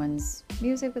play someone's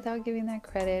music without giving that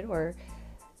credit or,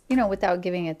 without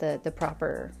giving it the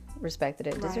proper respect that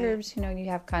it deserves, you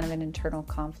have kind of an internal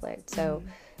conflict. So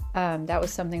that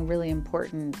was something really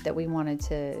important that we wanted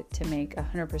to make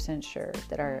 100% sure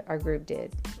that our group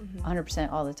did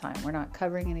 100% all the time. We're not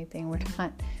covering anything. We're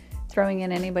not throwing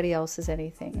in anybody else's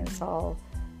anything. It's all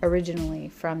originally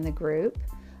from the group.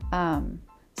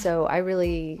 So I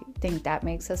really think that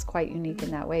makes us quite unique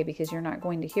in that way because you're not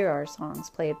going to hear our songs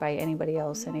played by anybody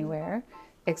else anywhere.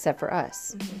 except for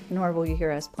us. Nor will you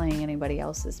hear us playing anybody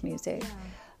else's music.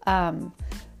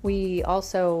 We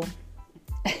also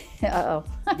Go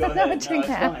ahead. No, it's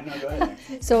fine. No, go ahead.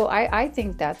 So I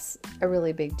think that's a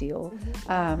really big deal.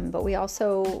 But we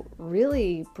also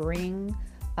really bring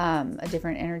a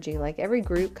different energy. Like every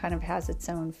group kind of has its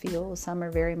own feel. Some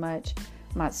are very much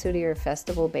Matsuri or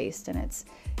festival based, and it's,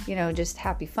 just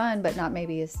happy fun, but not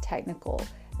maybe as technical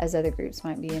as other groups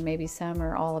might be. And maybe some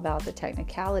are all about the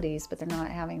technicalities, but they're not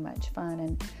having much fun.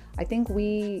 And I think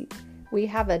we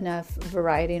have enough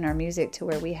variety in our music to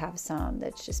where we have some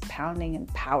that's just pounding and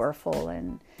powerful,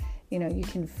 and you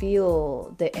can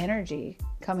feel the energy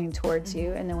coming towards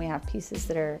you. And then we have pieces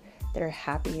that are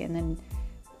happy, and then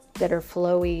that are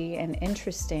flowy and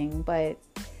interesting, but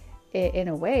in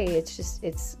a way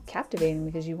it's captivating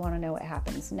because you want to know what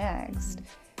happens next.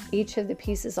 Each of the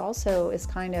pieces also is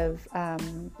kind of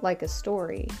like a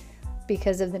story.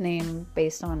 Because of the name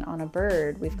based on a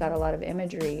bird, we've got a lot of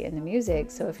imagery in the music.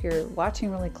 So if you're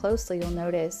watching really closely, you'll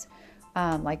notice,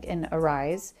 like in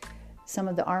Arise, some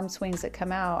of the arm swings that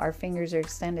come out, our fingers are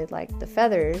extended like the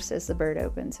feathers as the bird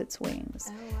opens its wings.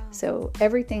 Oh, wow. So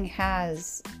everything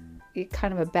has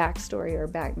kind of a backstory or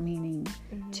back meaning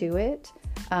to it.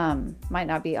 Might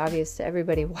not be obvious to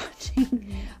everybody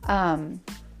watching,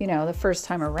 the first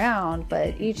time around,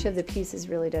 but each of the pieces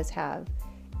really does have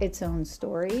its own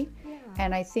story.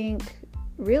 And I think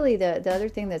really the other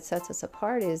thing that sets us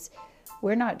apart is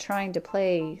we're not trying to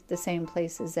play the same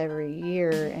places every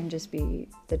year and just be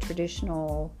the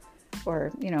traditional,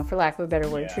 or, for lack of a better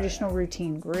word, traditional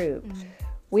routine group.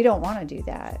 We don't want to do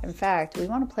that. In fact, we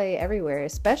want to play everywhere,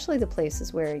 especially the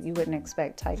places where you wouldn't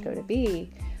expect taiko to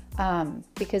be,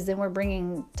 because then we're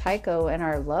bringing taiko and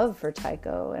our love for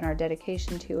taiko and our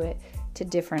dedication to it to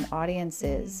different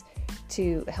audiences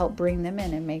to help bring them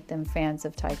in and make them fans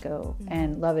of taiko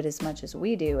and love it as much as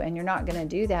we do. And you're not going to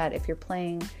do that if you're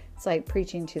playing. It's like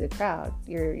preaching to the crowd.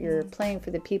 You're playing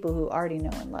for the people who already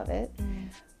know and love it,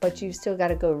 but you still got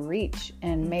to go reach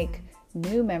and make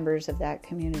new members of that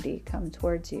community come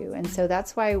towards you. And so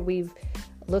that's why we've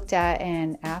looked at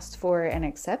and asked for and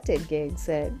accepted gigs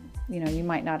that you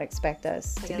might not expect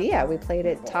us to be at. We played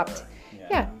at top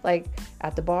like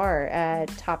at the bar at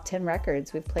Top 10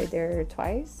 Records. We've played there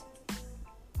twice.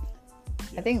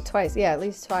 I think twice, at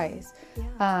least twice.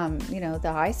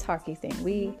 The ice hockey thing,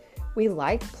 we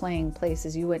like playing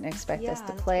places you wouldn't expect us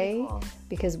to play, cool.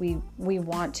 Because we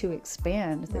want to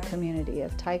expand the community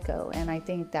of taiko, and I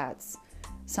think that's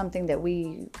something that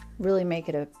we really make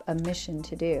it a mission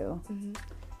to do.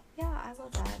 Yeah, I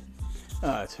love that.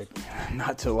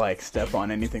 Not to step on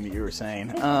anything that you were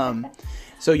saying.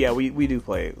 So yeah, we do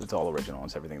play. It's all original.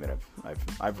 It's everything that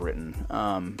I've written.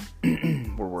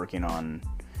 We're working on.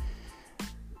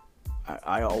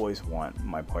 I always want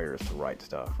my players to write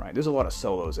stuff, right? There's a lot of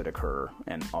solos that occur,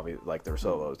 and obviously, they're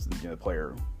solos. The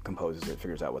player composes it,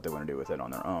 figures out what they want to do with it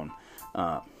on their own.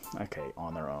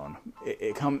 On their own.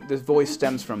 This voice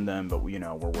stems from them, but we're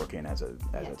working as a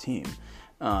team.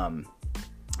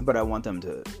 But I want them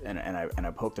to, and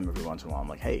I poke them every once in a while. I'm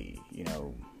like, hey,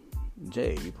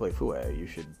 Jay, you play fue. You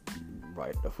should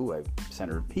write a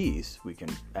fue-centered piece. We can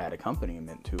add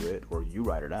accompaniment to it, or you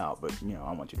write it out. But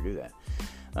I want you to do that.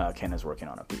 Ken is working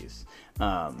on a piece.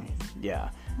 But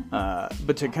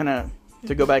to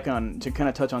go back on, to kind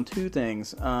of touch on two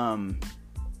things.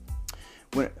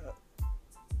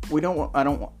 We don't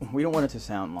want it to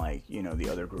sound like the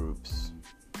other groups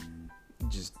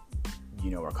just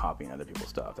are copying other people's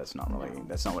stuff. That's not really.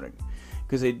 That's not what it.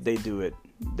 Because they do it.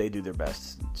 They do their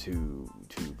best to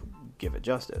give it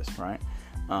justice, right?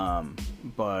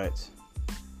 But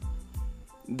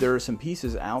there are some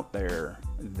pieces out there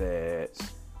that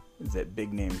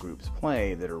big name groups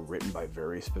play that are written by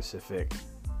very specific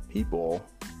people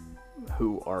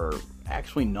who are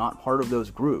actually not part of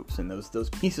those groups, and those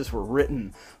pieces were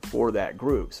written for that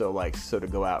group. So to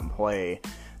go out and play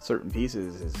certain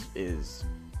pieces is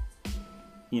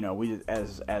we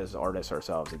as artists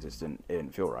ourselves, it just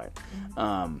didn't feel right.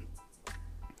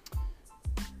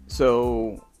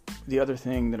 So the other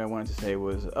thing that I wanted to say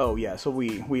was, so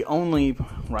we only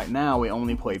right now we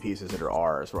only play pieces that are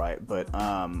ours, right? But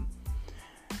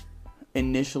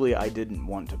initially I didn't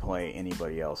want to play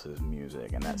anybody else's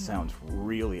music, and that sounds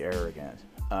really arrogant.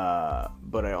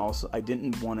 But I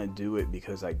didn't want to do it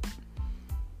because I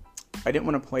didn't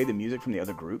want to play the music from the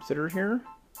other groups that are here,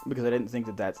 because I didn't think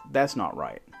that's not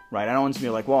right. Right? I don't want to be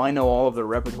like, well, I know all of their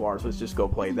repertoire, so let's just go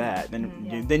play that.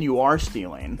 Then you are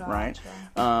stealing, right?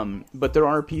 But there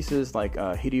are pieces like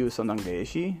Hiryu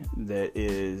Sandangeshi that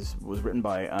was written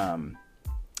by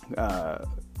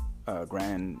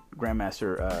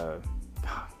Grandmaster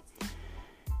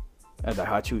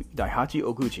Daihachi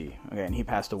Oguchi. Okay, and he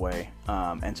passed away.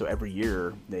 And so every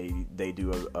year they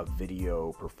do a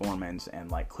video performance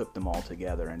and like clip them all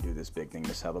together and do this big thing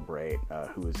to celebrate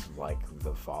who is like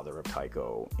the father of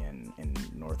taiko in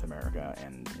North America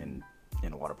and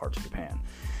in a lot of parts of Japan.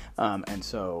 And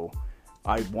so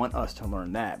I want us to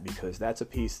learn that, because that's a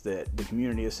piece that the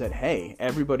community has said, hey,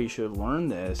 everybody should learn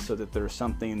this so that there's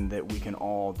something that we can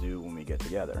all do when we get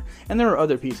together. And there are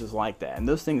other pieces like that, and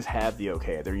those things have the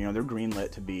okay. They're they're greenlit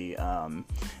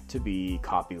to be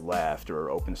copy left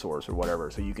or open source or whatever.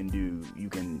 So you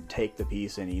can take the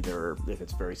piece and either, if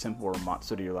it's very simple or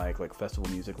Matsuri like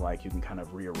festival music you can kind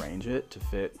of rearrange it to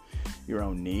fit your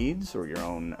own needs or your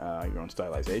own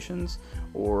stylizations,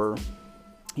 or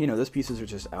those pieces are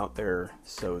just out there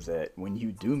so that when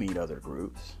you do meet other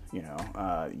groups,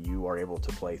 you are able to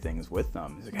play things with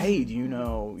them. It's like, hey, do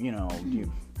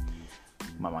you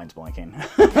my mind's blanking.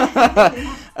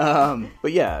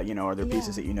 But yeah, are there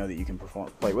pieces that that you can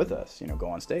play with us? Go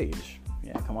on stage.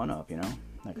 Yeah, come on up,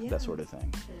 that sort of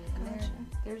thing.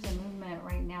 There's a movement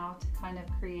right now to kind of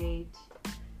create,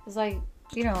 it's like,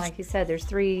 like you said, there's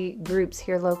 3 groups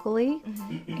here locally,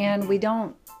 and we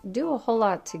don't do a whole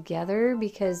lot together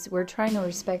because we're trying to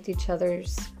respect each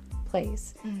other's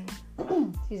place.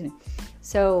 Excuse me.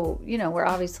 So, we're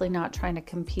obviously not trying to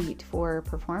compete for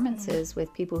performances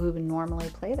with people who would normally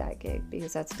play that gig,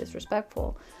 because that's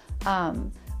disrespectful.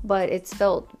 But it's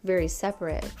felt very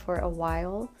separate for a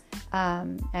while.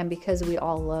 And because we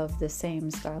all love the same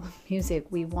style of music,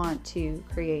 we want to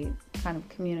create kind of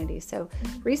community. So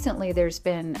recently there's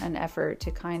been an effort to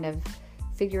kind of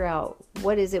figure out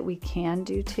what is it we can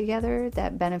do together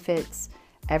that benefits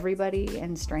everybody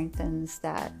and strengthens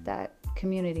that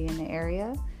community in the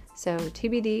area. So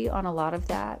TBD on a lot of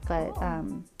that, but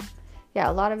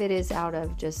a lot of it is out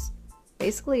of just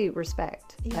basically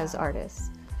respect as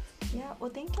artists. Yeah, well,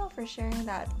 thank y'all for sharing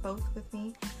that both with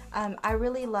me. I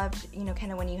really loved,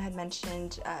 kind of when you had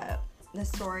mentioned the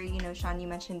story, Sean, you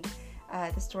mentioned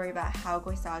the story about how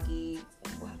Goisagi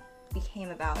became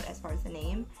about as far as the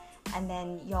name. And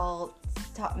then y'all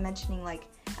stopped mentioning,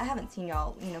 I haven't seen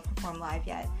y'all, perform live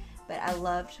yet, but I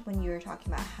loved when you were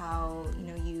talking about how,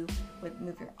 you would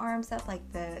move your arms up like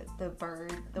the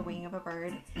bird, the wing of a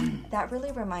bird. That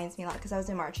really reminds me a lot, because I was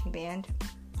in marching band.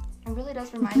 It really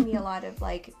does remind me a lot of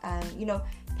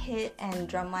pit and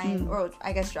drumline, or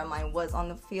I guess drumline was on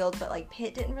the field, but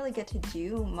pit didn't really get to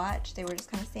do much. They were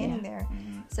just kind of standing there.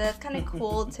 So that's kind of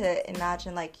cool to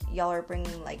imagine y'all are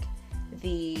bringing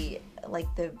the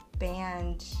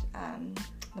band,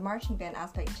 the marching band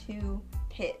aspect to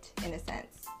pit in a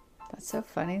sense. That's so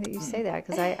funny that you say that,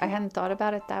 because I hadn't thought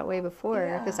about it that way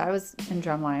before, because I was in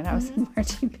drumline, I was in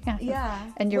marching band. Yeah.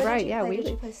 And you're right, Did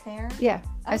you play snare? Yeah.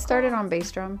 I started on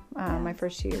bass drum my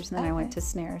first 2 years, and then I went to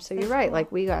snare. So you're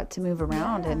right, we got to move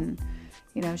around and,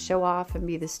 show off and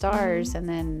be the stars, and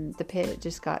then the pit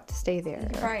just got to stay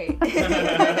there. Right.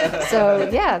 So,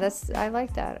 I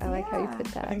like that. I like how you put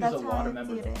that. I think there's a lot of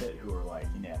members of the pit who are like,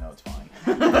 yeah, no, it's fine.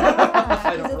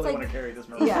 I don't really want to carry this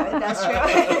murder. Yeah, that's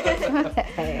true.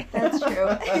 Hey. That's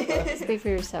true. Speak for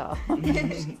yourself.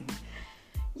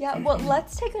 Yeah, well,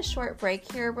 let's take a short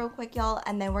break here real quick, y'all,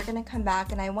 and then we're going to come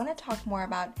back, and I want to talk more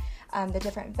about the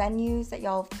different venues that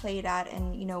y'all have played at,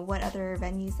 and, what other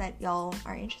venues that y'all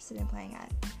are interested in playing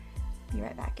at. Be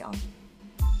right back, y'all.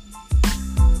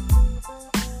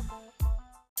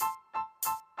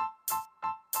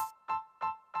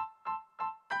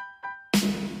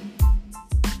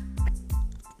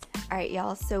 All right,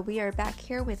 y'all, so we are back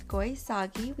here with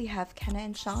Goisagi. We have Kenna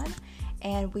and Sean,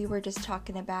 and we were just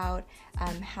talking about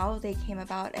how they came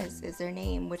about as their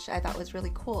name, which I thought was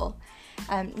really cool.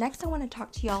 Next, I want to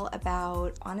talk to y'all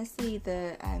about, honestly,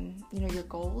 the your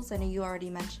goals. I know you already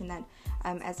mentioned that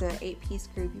as an 8-piece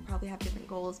group, you probably have different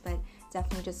goals, but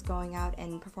definitely just going out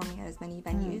and performing at as many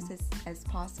venues as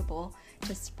possible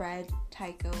to spread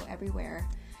taiko everywhere.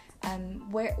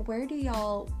 Where would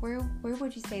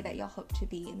you say that y'all hope to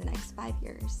be in the next 5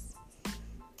 years?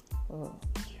 Oh,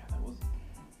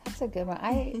 that's a good one.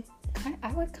 I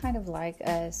would kind of like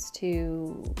us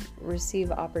to receive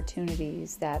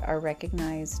opportunities that are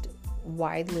recognized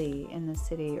widely in the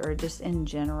city, or just in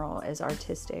general as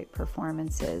artistic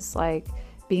performances, like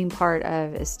being part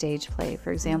of a stage play,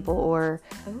 for example, or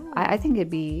I think it'd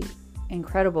be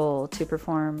incredible to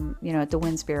perform, at the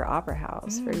Winspear Opera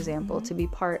House, for example, to be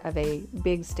part of a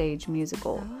big stage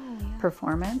musical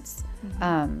performance.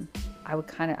 I would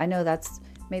I know that's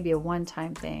maybe a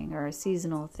one-time thing or a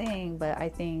seasonal thing, but I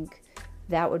think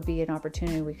that would be an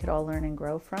opportunity we could all learn and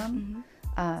grow from.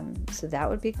 So that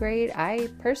would be great. I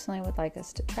personally would like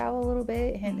us to travel a little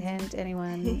bit. Hint, hint,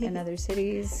 anyone in other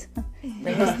cities,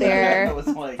 bring us there. I was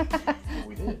like, well,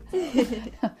 we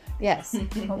did. Yes,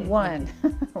 one.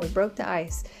 We broke the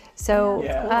ice. So,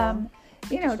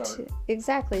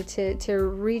 to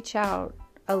reach out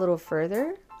a little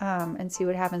further and see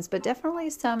what happens. But definitely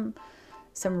some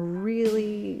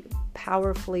really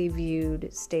powerfully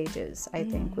viewed stages, I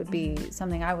think, would be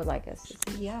something I would like us to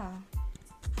see. Yeah.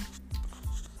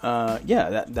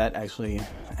 That actually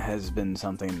has been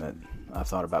something that I've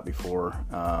thought about before,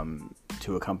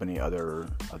 to accompany other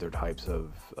types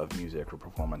of music or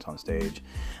performance on stage.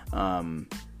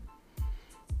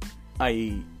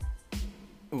 I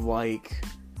like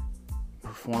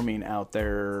performing out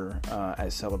there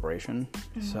as celebration.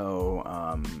 So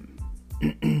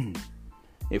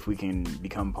if we can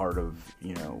become part of,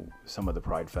 some of the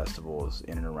Pride festivals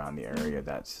in and around the area,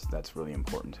 that's really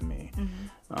important to me.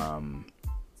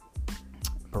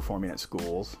 Performing at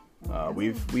schools,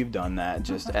 we've done that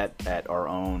just at our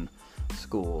own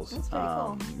schools. That's pretty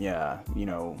cool.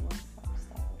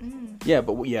 Yeah,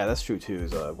 but that's true too.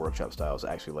 Is workshop styles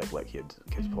actually let kids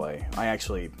play. I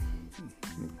actually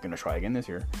I'm gonna try again this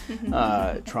year.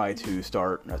 Try to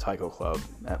start a taiko club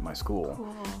at my school.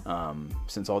 Cool.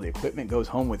 Since all the equipment goes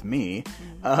home with me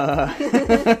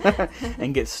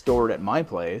and gets stored at my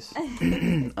place.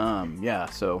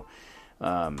 So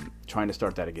trying to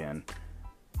start that again.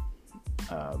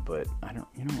 But I don't.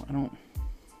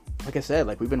 Like I said,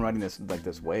 we've been riding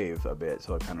this wave a bit,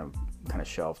 so I kind of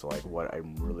shelved what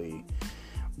I'm really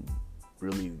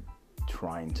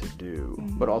trying to do.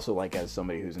 But also as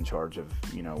somebody who's in charge of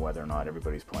whether or not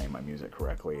everybody's playing my music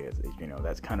correctly,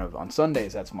 that's kind of on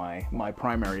Sundays. That's my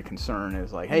primary concern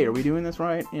is hey, are we doing this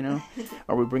right?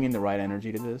 Are we bringing the right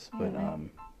energy to this? But I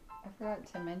forgot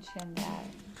to mention that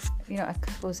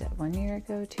was it 1 year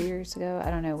ago, 2 years ago?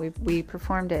 I don't know. We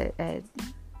performed at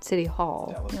City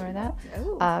Hall. You remember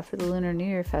that? For the Lunar New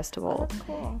Year Festival. Oh, that's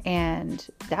cool. And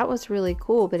that was really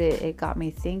cool, but it got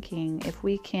me thinking, if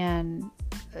we can,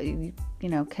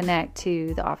 connect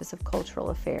to the Office of Cultural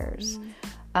Affairs,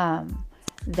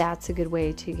 that's a good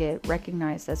way to get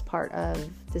recognized as part of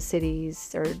the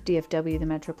city's or DFW, the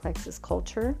Metroplex's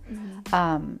culture,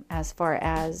 as far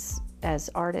as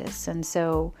artists. And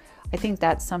so I think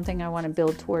that's something I want to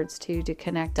build towards to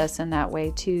connect us in that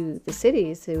way to the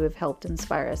cities who have helped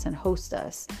inspire us and host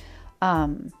us,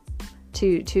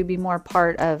 to be more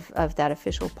part of that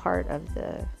official part of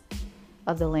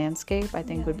the landscape. I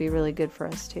think would be really good for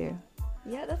us too.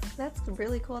 Yeah, that's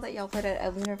really cool that y'all put it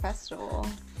at Lunar Festival.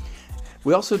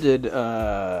 We also did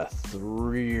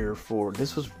 3 or 4.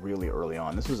 This was really early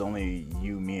on. This was only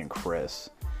you, me, and Chris.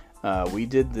 We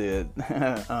did the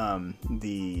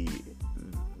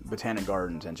Botanic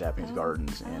Gardens and Japanese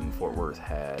Gardens in Fort Worth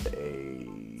had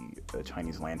a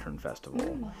Chinese Lantern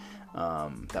Festival.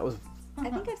 That was I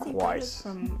think I've seen twice.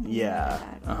 Photos from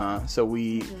that. So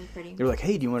they were like,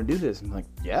 "Hey, do you want to do this?" I'm like,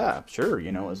 "Yeah, sure."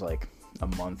 It was a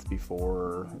month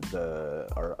before the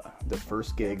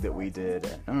first gig that we did.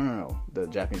 No, the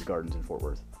Japanese Gardens in Fort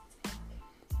Worth.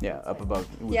 Yeah, up above.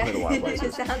 We played a lot of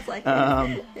places. It sounds like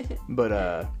it.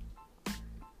 But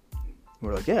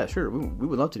we're like, yeah, sure, we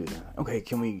would love to do that. Okay,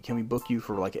 can we book you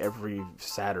for every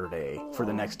Saturday for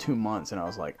the next 2 months? And I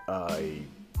was like,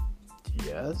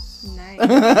 yes.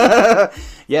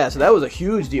 Nice. Yeah, so that was a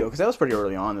huge deal because that was pretty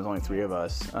early on. There's only 3 of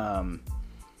us,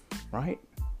 right?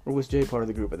 Or was Jay part of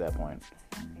the group at that point?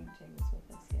 I don't think Jay was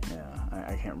with us yet. Yeah,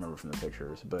 I can't remember from the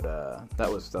pictures, but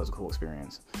that was a cool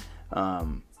experience. I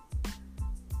don't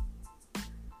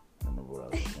remember what I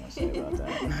was going to say about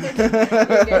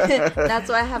that. That's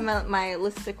why I have my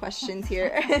list of questions here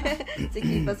to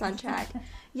keep us on track.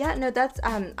 Yeah, no, that's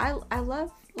I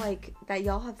love that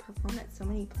y'all have performed at so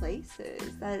many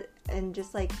places and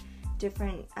just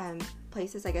different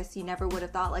places I guess you never would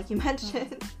have thought, like you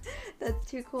mentioned. That's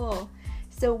too cool.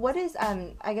 So what is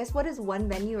what is one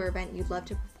venue or event you'd love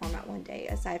to perform at one day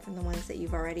aside from the ones that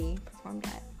you've already performed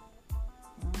at?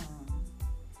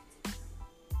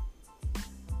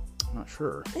 I'm not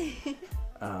sure.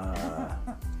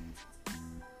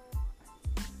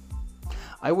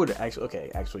 I would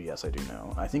actually yes, I do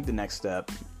know. I think the next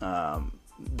step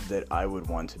that I would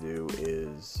want to do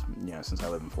is, since I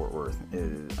live in Fort Worth,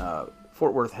 is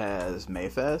Fort Worth has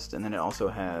Mayfest, and then it also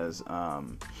has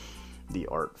the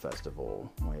art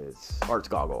festival with Arts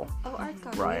Goggle. Oh, Arts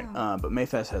Goggle, right. Yeah. But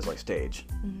Mayfest has stage,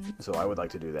 so I would like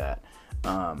to do that.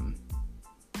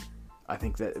 I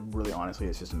think that really, honestly,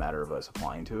 it's just a matter of us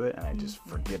applying to it, and I just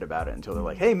forget about it until they're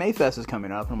like, "Hey, Mayfest is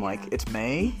coming up." And I'm like, "It's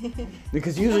May,"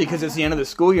 because usually it's the end of the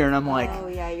school year, and I'm like, "Oh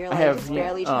yeah, you're like I have,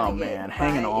 barely trying to get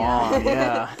hanging by. on,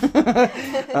 yeah."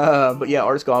 But yeah,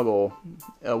 Artist Goggle.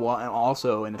 Well, and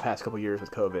also in the past couple of years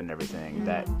with COVID and everything,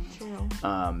 that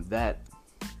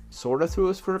sort of threw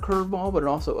us for a curveball, but it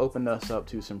also opened us up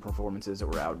to some performances that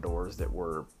were outdoors that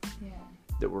were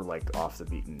like off the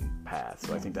beaten path.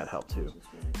 So I think that helped too.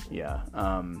 Yeah.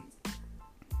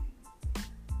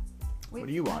 What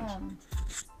do you want?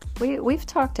 We've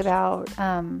talked about,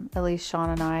 at least Sean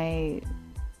and I,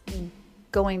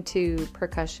 going to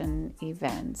percussion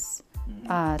events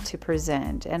to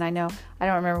present. And I don't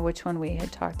remember which one we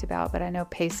had talked about, but I know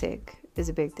PASIC is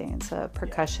a big thing. It's a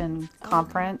percussion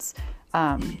conference.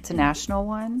 It's a national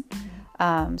one.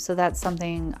 So that's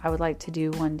something I would like to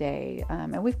do one day.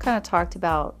 And we've kind of talked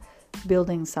about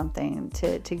building something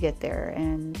to get there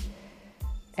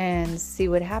and see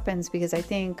what happens, because I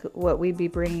think what we'd be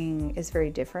bringing is very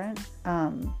different.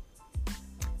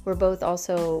 We're both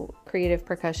also creative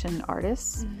percussion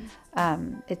artists.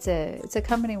 It's a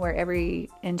company where every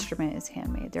instrument is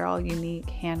handmade. They're all unique,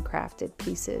 handcrafted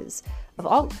pieces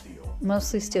of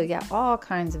mostly steel. Yeah, all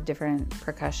kinds of different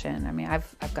percussion. I mean,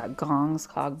 I've got gongs,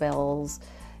 clog bells,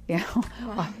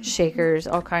 shakers,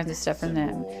 all kinds of stuff from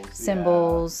them.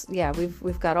 Cymbals. Yeah,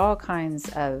 we've got all kinds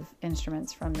of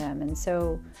instruments from them, and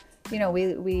so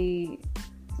we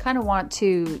kind of want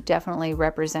to definitely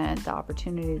represent the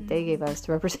opportunity that they gave us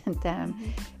to represent them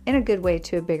in a good way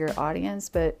to a bigger audience.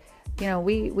 But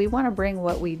we want to bring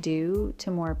what we do to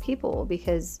more people,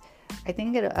 because I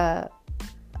think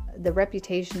the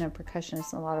reputation of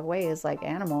percussionists in a lot of ways is like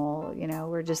Animal.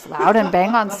 We're just loud and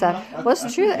bang on stuff. Well,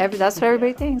 it's true. That's what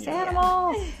everybody thinks.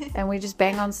 Animal. And we just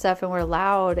bang on stuff and we're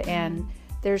loud, and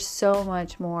there's so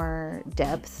much more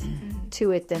depth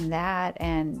to it than that.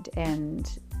 And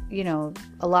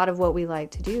a lot of what we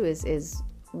like to do is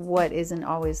what isn't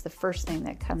always the first thing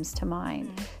that comes to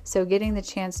mind. So getting the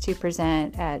chance to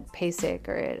present at PASIC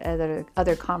or at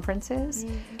other conferences,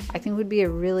 I think would be a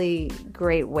really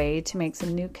great way to make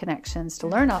some new connections, to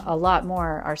learn a lot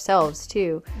more ourselves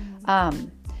too.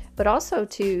 But also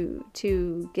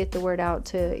to get the word out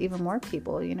to even more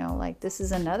people, like this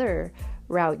is another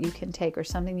route you can take, or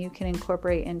something you can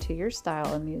incorporate into your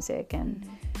style of music. And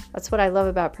that's what I love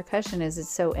about percussion, is it's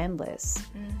so endless.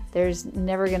 There's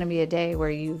never going to be a day where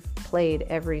you've played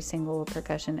every single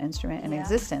percussion instrument in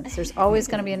existence. There's always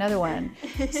going to be another one.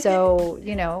 So,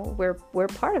 we're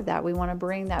part of that. We want to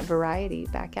bring that variety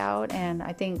back out. And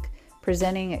I think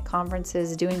presenting at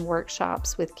conferences, doing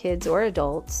workshops with kids or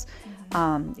adults,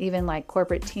 even like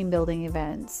corporate team building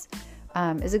events,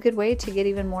 is a good way to get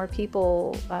even more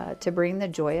people to bring the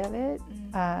joy of it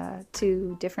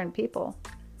to different people.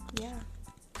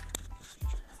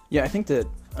 Yeah, I think that,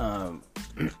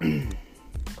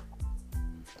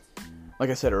 like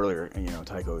I said earlier,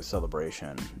 Taiko's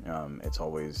celebration.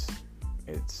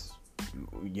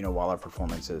 While our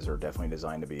performances are definitely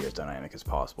designed to be as dynamic as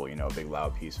possible, a big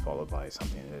loud piece followed by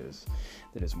something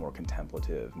that is more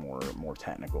contemplative, more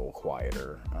technical,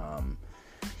 quieter.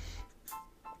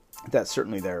 That's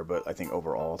certainly there, but I think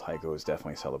overall Taiko is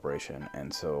definitely a celebration.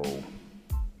 And so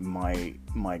my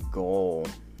goal,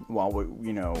 while we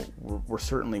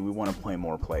want to play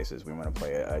more places, we want to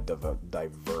play a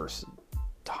diverse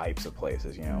types of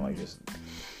places, like just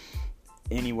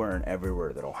anywhere and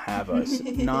everywhere that'll have us,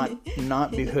 not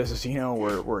because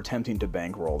we're attempting to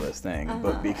bankroll this thing,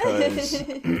 but because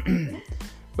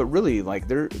but really, like,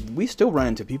 we still run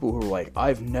into people who are like,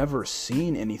 I've never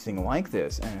seen anything like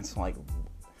this, and it's like,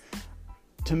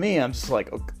 to me, I'm just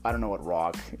like, okay, I don't know what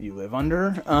rock you live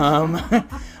under,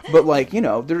 but like,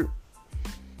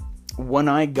 when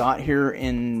I got here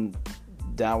in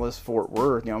Dallas, Fort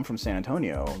Worth, I'm from San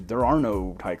Antonio, there are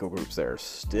no Taiko groups there.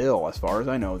 Still, as far as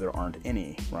I know, there aren't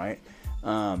any, right?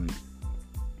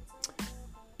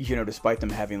 Despite them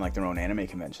having like their own anime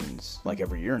conventions like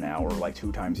every year now, or like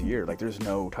 2 times a year, like there's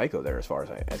no Taiko there as far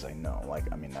as I know.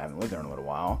 Like, I mean, I haven't lived there in a little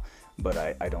while, but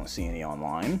I don't see any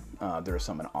online. There are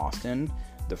some in Austin.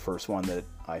 The first one that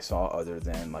I saw, other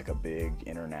than like a big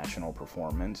international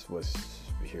performance, was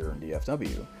here in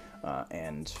DFW.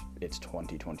 And it's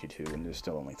 2022 and there's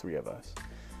still only 3 of us.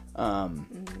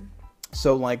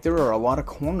 So like there are a lot of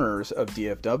corners of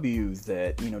DFW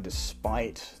that,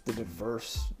 despite the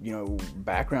diverse,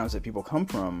 backgrounds that people come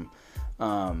from,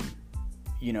 all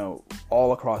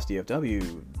across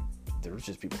DFW, there's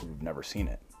just people who've never seen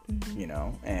it. you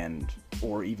know,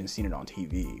 or even seen it on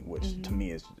TV, which to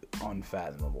me is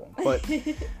unfathomable.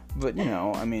 But you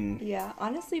know, I mean, yeah,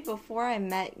 honestly, before I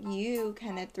met you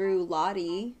kind of through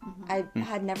Lottie, I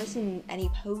had never seen any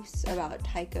posts about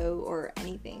Taiko or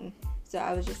anything. So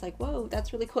I was just like, whoa,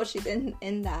 that's really cool. She's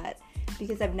in that,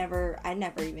 because I never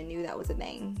even knew that was a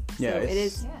thing. Yeah, so it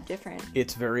is different.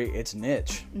 It's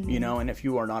niche, you know, and if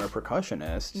you are not a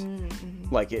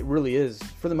percussionist, like, it really is,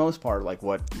 for the most part, like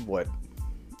what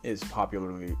is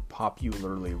popularly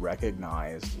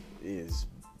recognized is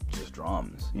just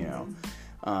drums, you know.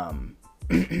 I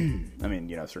mean,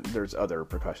 you know, there's other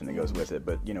percussion that goes with it,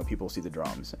 but, you know, people see the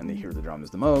drums and they hear the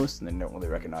drums the most, and they don't really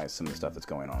recognize some of the stuff that's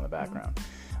going on in the background.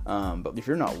 But if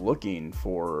you're not looking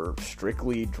for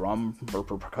strictly drum or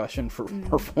percussion for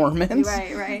performance,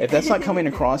 right. if that's not coming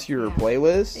across your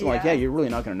playlist, like, you're really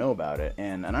not going to know about it.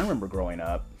 And I remember growing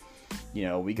up, you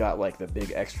know, we got like the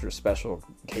big extra special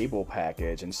cable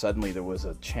package, and suddenly there was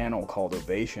a channel called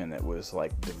Ovation that was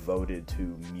like devoted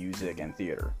to music and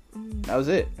theater. That was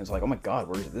it. It's like, oh my God,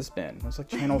 where's this been? It was like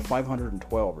channel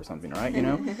 512 or something, right? You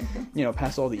know,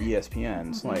 past all the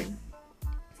ESPNs, like.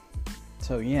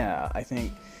 So yeah, I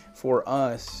think for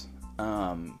us,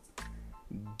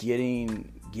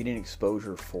 getting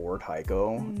exposure for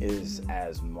Taiko is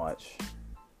as much,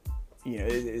 you know,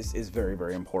 is very,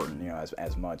 very important, you know,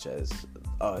 as much as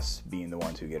us being the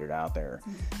ones who get it out there.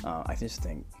 I just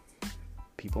think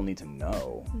people need to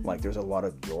know, like, there's a lot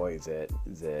of joy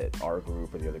that our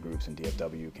group or the other groups in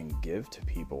DFW can give to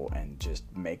people and just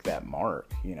make that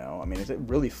mark, you know. I mean, it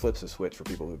really flips a switch for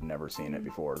people who've never seen it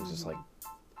before. It's just like,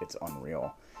 it's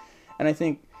unreal. And I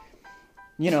think,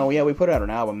 you know, we put out an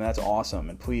album, and that's awesome,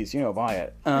 and please, you know, buy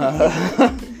it.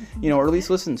 You know, or at least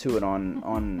listen to it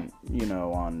on you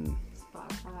know, on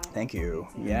Spotify. Thank you.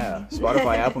 Yeah,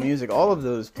 Spotify, Apple Music, all of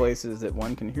those places that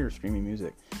one can hear streaming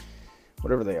music,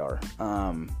 whatever they are.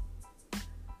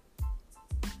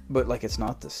 But like, it's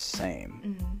not the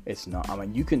same. It's not. I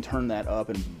mean, you can turn that up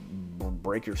and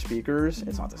break your speakers.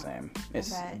 It's not the same.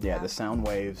 It's the sound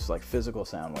waves, like physical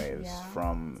sound waves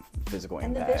from physical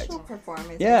impact. And the visual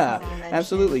performance. Yeah,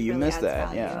 absolutely. You really missed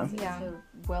that. Value. Yeah. It's a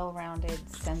well-rounded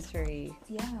sensory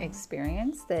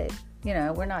experience that, you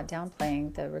know, we're not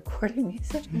downplaying the recorded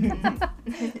music.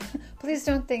 Please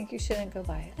don't think you shouldn't go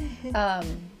buy it.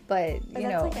 But you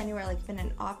know, like anywhere, like in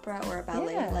an opera or a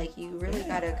ballet, like you really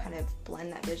got to kind of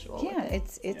blend that visual. Yeah,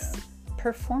 with it's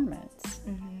performance.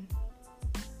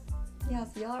 Yeah,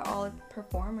 so y'all are all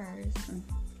performers.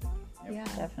 Yeah,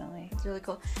 definitely. It's really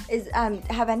cool.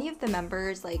 Have any of the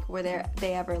members, like, were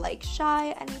they ever like shy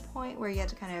at any point where you had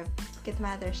to kind of get them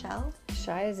out of their shell?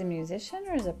 Shy as a musician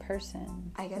or as a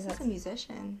person? I guess as a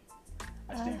musician.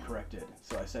 I stand corrected.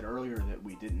 So I said earlier that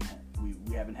we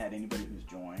haven't had anybody who's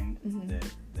joined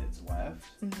that's left.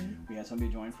 We had somebody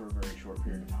join for a very short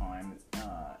period of time,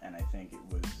 and I think it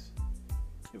was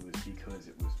because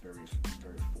it was very,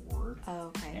 very forward. Oh,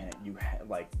 okay. And you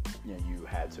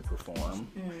had to perform.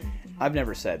 I've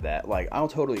never said that. Like, I'll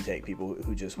totally take people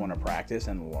who just want to practice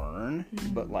and learn,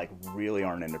 but like really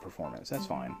aren't into performance. That's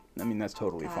fine. I mean, that's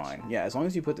totally fine. Yeah, as long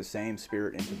as you put the same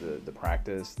spirit into the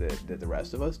practice that the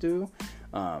rest of us do,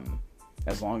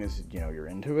 as long as, you know, you're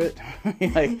into it.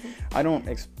 Like, I don't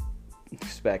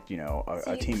expect, you know,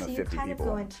 a team of 50 people. So you kind of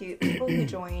go into, people who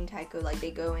join Taiko, like,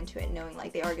 they go into it knowing,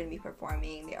 like, they are going to be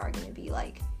performing, they are going to be,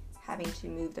 like, having to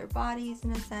move their bodies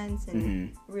in a sense,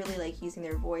 and really, like, using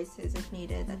their voices if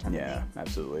needed, that type of thing. Yeah,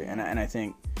 absolutely. And I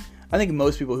think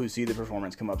most people who see the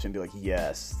performance come up to and be like,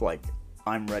 yes, like,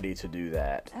 I'm ready to do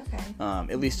that. Okay.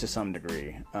 At least to some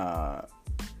degree. But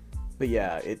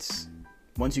yeah, it's,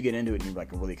 once you get into it and you like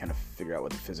really kind of figure out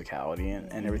what the physicality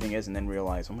and everything is, and then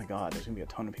realize, oh my God, there's gonna be a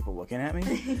ton of people looking at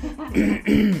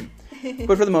me.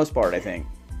 But for the most part, I think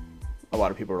a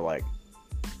lot of people are like,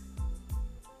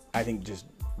 I think just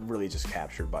really just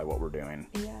captured by what we're doing,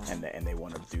 and they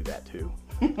want to do that too.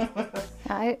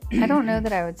 I don't know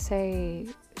that I would say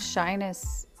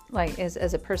shyness, like,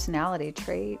 as a personality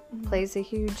trait, plays a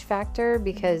huge factor,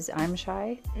 because I'm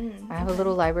shy. I have a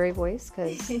little library voice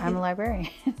because I'm a librarian.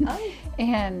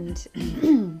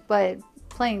 And but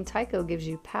playing taiko gives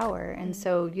you power, and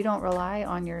so you don't rely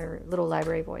on your little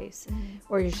library voice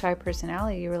or your shy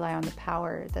personality. You rely on the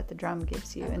power that the drum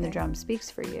gives you, and the drum speaks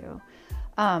for you.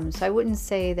 So I wouldn't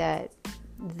say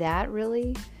that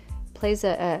really plays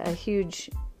a huge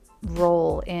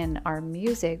role in our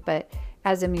music, but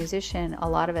as a musician, a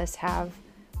lot of us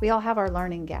we all have our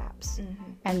learning gaps.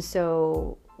 And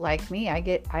so, like me,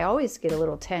 I always get a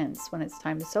little tense when it's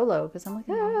time to solo, because I'm like,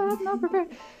 I'm not prepared.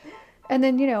 And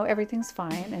then, you know, everything's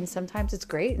fine, and sometimes it's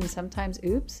great, and sometimes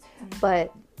oops.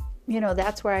 But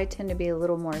that's where I tend to be a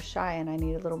little more shy and I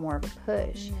need a little more of a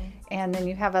push. And then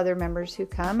you have other members who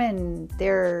come and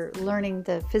they're learning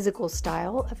the physical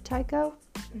style of taiko.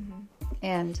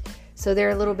 And so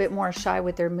they're a little bit more shy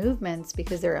with their movements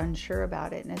because they're unsure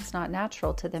about it and it's not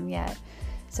natural to them yet.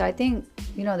 So I think,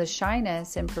 the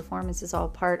shyness and performance is all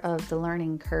part of the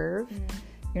learning curve.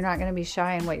 You're not going to be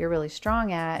shy in what you're really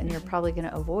strong at, and you're probably going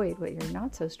to avoid what you're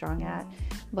not so strong at.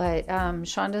 But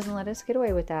Sean doesn't let us get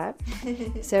away with that.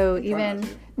 So he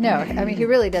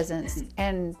really doesn't.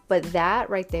 But that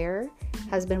right there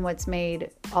has been what's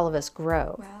made all of us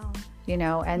grow.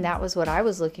 Wow. And that was what I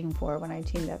was looking for when I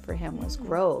teamed up for him, was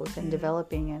growth and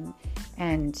developing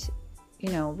and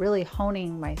really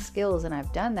honing my skills. And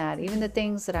I've done that. Even the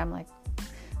things that I'm like,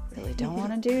 really don't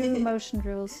want to do motion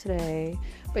drills today,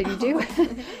 but you do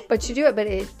but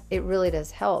it really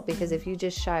does help, because if you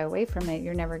just shy away from it,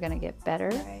 you're never going to get better.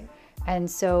 Right.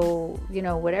 And so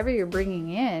whatever you're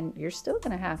bringing in, you're still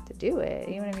going to have to do it,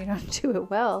 even if you don't do it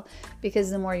well, because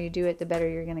the more you do it, the better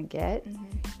you're going to get.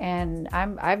 And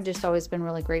I've just always been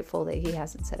really grateful that he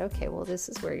hasn't said, okay, well, this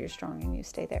is where you're strong and you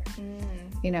stay there.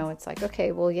 It's like,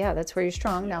 okay, well, yeah, that's where you're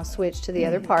strong, now switch to the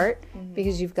other part,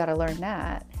 because you've got to learn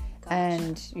that.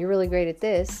 And you're really great at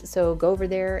this, so go over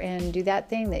there and do that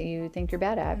thing that you think you're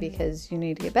bad at, because you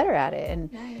need to get better at it.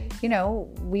 And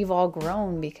we've all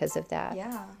grown because of that.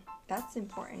 Yeah, that's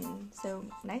important. So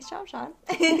nice job, Sean.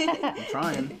 I'm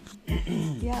trying.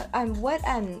 Yeah.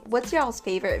 What's y'all's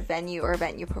favorite venue or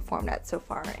event you performed at so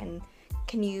far? And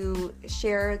can you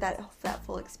share that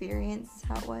full experience,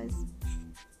 how it was?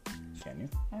 Can you?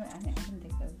 I can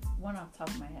think of one off the top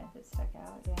of my head that stuck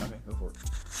out. Yeah. Okay, go for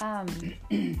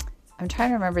it. I'm trying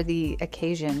to remember the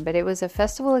occasion, but it was a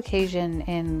festival occasion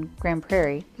in Grand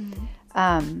Prairie.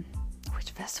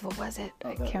 Which festival was it?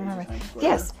 I can't remember.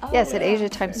 Yes, at Asia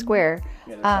Times Square.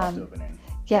 Yeah, the soft opening.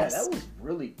 Yes. Yeah, that was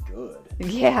really good.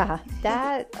 Yeah,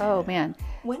 oh man.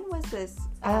 When was this?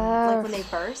 Like when they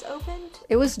first opened?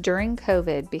 It was during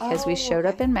COVID, because we showed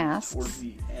up in masks. Towards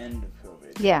the end of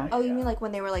COVID. Yeah. Oh, you mean like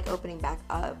when they were like opening back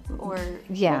up, or?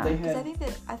 Yeah.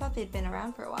 Because I thought they'd been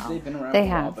around for a while. They've been around for a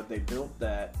while, have. but they built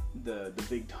the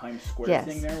big Times Square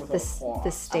thing there with all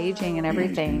the the staging and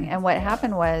everything. And what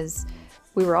happened was,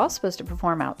 we were all supposed to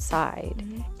perform outside,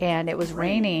 and it was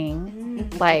raining,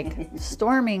 like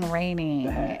storming raining,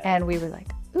 and we were like,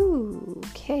 ooh,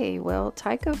 okay, well,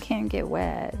 taiko can't get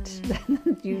wet.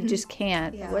 You just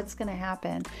can't. Yeah. What's going to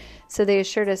happen? So they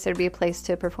assured us there'd be a place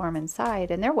to perform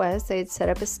inside, and there was. They'd set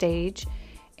up a stage,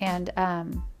 and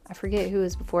I forget who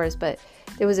was before us, but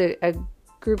there was a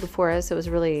group before us. It was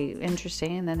really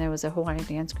interesting, and then there was a Hawaiian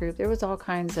dance group. There was all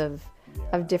kinds of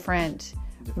different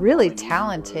really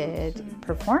talented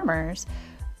performers.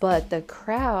 But the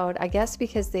crowd, I guess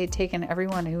because they'd taken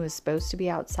everyone who was supposed to be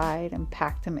outside and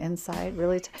packed them inside.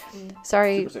 Really,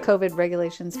 sorry, COVID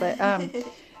regulations, but I think it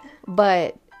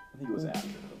was after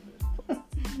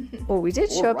COVID. Well, we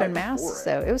did show up in masks,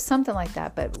 so it was something like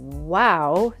that. But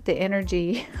wow, the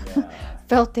energy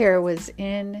felt there was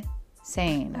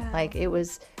insane. Wow. Like, it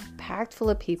was packed full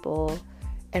of people,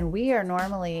 and we are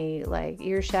normally like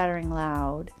ear-shattering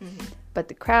loud. But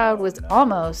the crowd was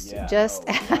almost just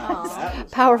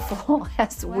as powerful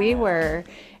as we were.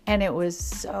 And it was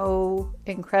so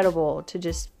incredible to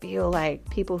just feel like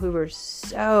people who were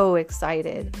so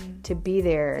excited to be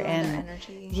there. And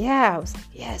I was like,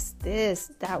 yes,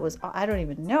 that was, I don't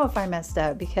even know if I messed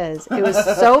up, because it was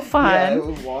so fun. It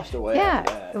was washed away.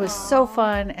 It was so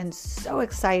fun and so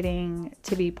exciting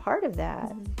to be part of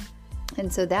that.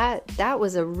 And so that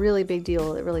was a really big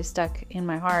deal. It really stuck in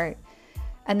my heart.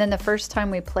 And then the first time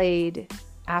we played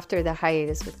after the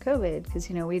hiatus with COVID, because,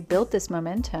 we'd built this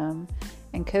momentum,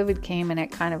 and COVID came and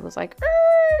it kind of was like,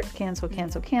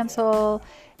 cancel.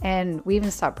 And we even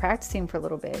stopped practicing for a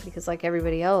little bit, because like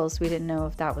everybody else, we didn't know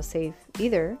if that was safe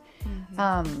either.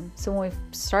 So when we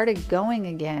started going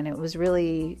again, it was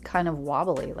really kind of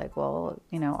wobbly. Like, well,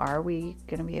 are we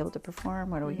going to be able to perform?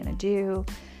 What are we going to do?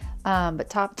 But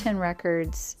Top 10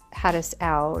 Records had us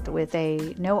out with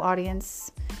a no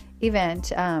audience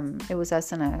event. It was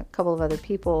us and a couple of other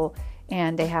people,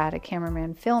 and they had a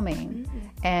cameraman filming.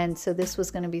 And so this was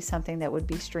going to be something that would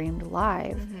be streamed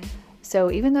live.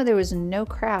 So even though there was no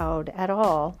crowd at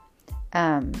all,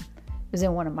 it was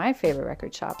in one of my favorite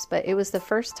record shops, but it was the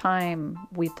first time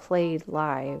we played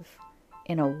live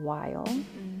in a while.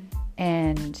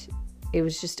 And it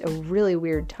was just a really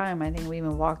weird time. I think we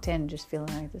even walked in just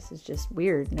feeling like, this is just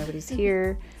weird. Nobody's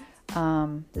here.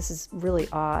 This is really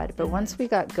odd. But once we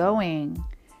got going,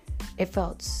 it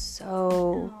felt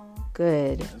so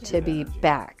good to be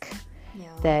back.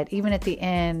 that even at the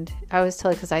end, I always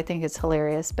tell it because I think it's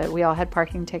hilarious, but we all had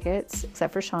parking tickets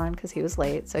except for Sean because he was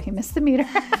late, so he missed the meter.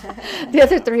 The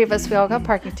other three of us, we all got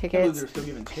parking tickets. They're still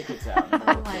giving tickets out.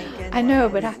 Oh my goodness. I know,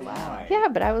 but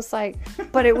but I was like,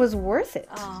 but it was worth it.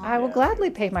 I will gladly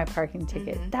pay my parking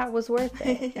ticket. That was worth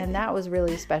it, and that was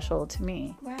really special to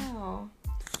me. Wow.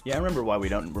 Yeah, I remember why we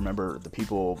don't remember the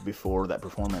people before that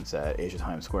performance at Asia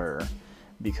Times Square,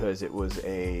 because it was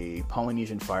a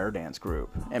Polynesian fire dance group,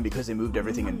 and because they moved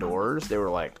everything indoors, they were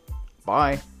like,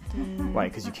 bye.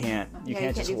 Like, because you can't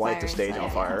just light the stage on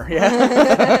fire.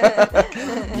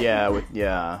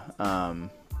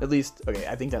 At least, okay,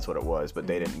 I think that's what it was, but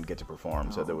they didn't get to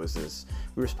perform. So there was this,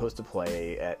 we were supposed to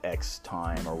play at X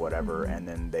time or whatever, and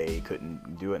then they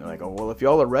couldn't do it. And they're like, oh, well, if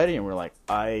y'all are ready, and we're like,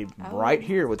 right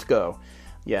here, let's go.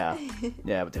 Yeah,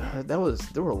 but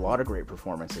there were a lot of great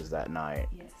performances that night.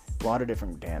 Yes. A lot of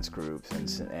different dance groups,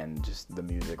 and just the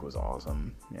music was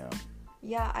awesome.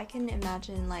 Yeah, I can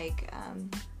imagine, like,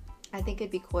 I think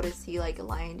it'd be cool to see, like,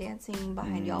 lion dancing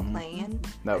behind y'all playing.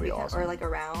 That would be awesome. Or, like,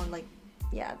 around, like,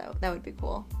 yeah, that would be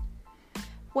cool.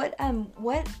 What,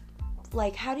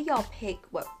 like, how do y'all pick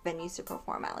what venues to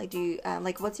perform at? Like, do you,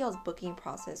 like, what's y'all's booking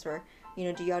process? Or,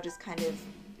 do y'all just kind of,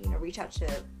 reach out to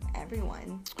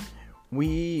everyone?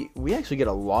 We actually get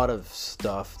a lot of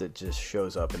stuff that just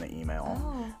shows up in the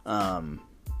email.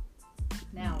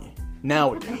 Now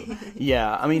we do.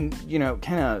 Yeah, I mean,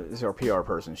 Kenna is our PR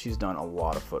person. She's done a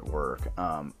lot of footwork.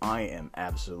 I am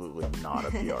absolutely not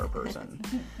a PR person.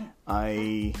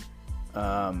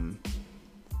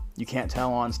 You can't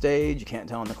tell on stage. You can't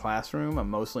tell in the classroom. I'm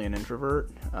mostly an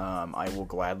introvert. I will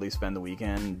gladly spend the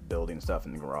weekend building stuff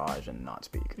in the garage and not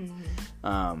speak.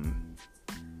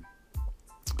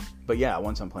 But yeah,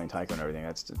 once I'm playing taiko and everything,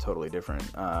 that's totally different.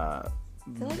 I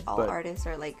feel like all artists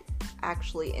are, like,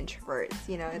 actually introverts,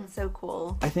 it's so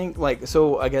cool. I think, like,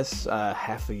 so I guess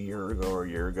half a year ago or a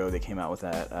year ago, they came out with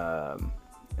that,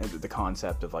 the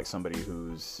concept of, like, somebody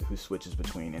who switches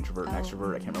between introvert and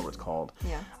extrovert. I can't remember what it's called.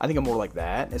 Yeah. I think I'm more like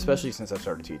that, especially since I've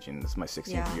started teaching. This is my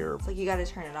 16th year. It's like you got to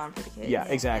turn it on for the kids. Yeah,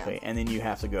 exactly. And then you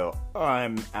have to go,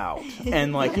 I'm out.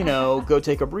 And, like, go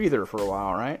take a breather for a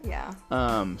while, right? Yeah.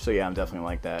 So yeah, I'm definitely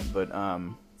like that. But,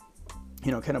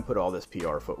 kind of put all this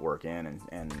PR footwork in,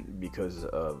 and because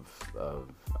of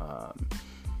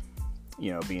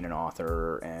being an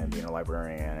author and being a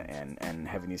librarian and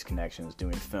having these connections,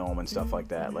 doing film and stuff like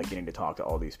that, like getting to talk to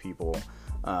all these people,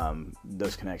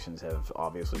 those connections have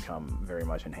obviously come very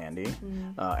much in handy,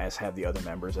 as have the other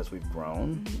members as we've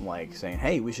grown, like saying,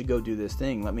 hey, we should go do this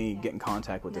thing. Let me get in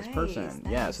contact with this person.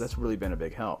 Nice. Yeah, so that's really been a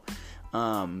big help.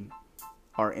 Our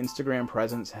Instagram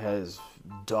presence has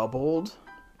doubled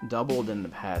in the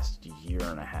past year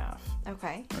and a half.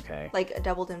 Okay. Like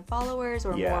doubled in followers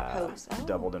or more posts? Oh,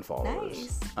 doubled in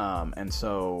followers. Nice. And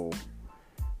so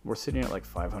we're sitting at like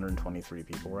 523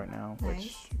 people right now,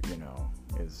 which,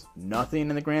 is nothing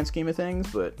in the grand scheme of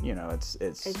things, but,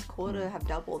 it's cool to have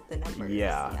doubled the numbers.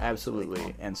 Yeah, absolutely.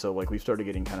 Really cool. And so, like, we've started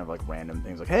getting kind of like random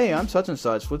things like, hey, I'm such and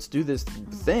such, let's do this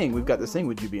thing. We've got this thing.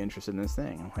 Would you be interested in this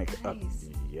thing? I'm like,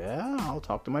 yeah, I'll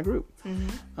talk to my group.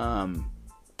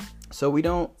 So we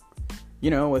don't,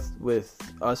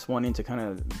 with us wanting to kind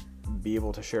of be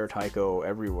able to share taiko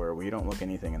everywhere, we don't look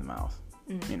anything in the mouth.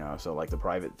 So like the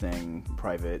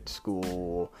private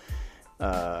school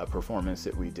performance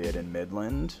that we did in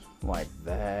Midland, like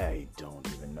that, I don't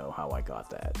even know how I got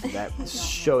that. That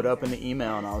showed up in the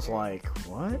email, and I was like,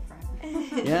 what?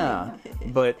 Yeah,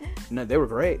 but no, they were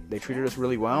great. They treated us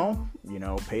really well.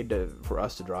 Paid for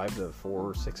us to drive the 4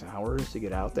 or 6 hours to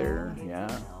get out there.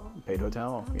 Yeah. Paid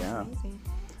hotel, yeah.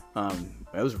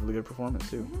 It was a really good performance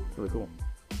too. Really cool.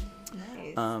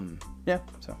 Nice. Yeah.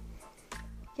 So.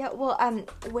 Yeah. Well,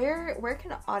 where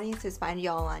can audiences find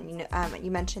y'all on?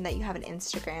 You mentioned that you have an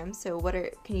Instagram. So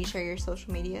can you share your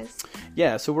social medias?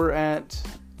 Yeah. So we're at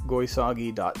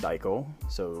goisagi.daiko.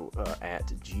 So at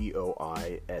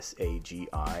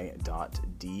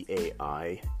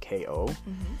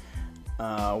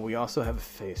goisagi.daiko. We also have a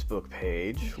Facebook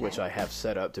page, which I have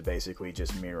set up to basically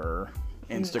just mirror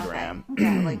Instagram. Okay.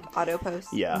 Yeah, like auto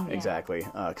posts. Yeah, exactly.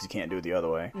 Because you can't do it the other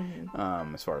way.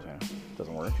 As far as I know, it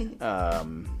doesn't work.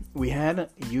 We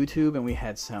had YouTube and we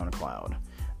had SoundCloud.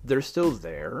 They're still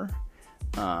there,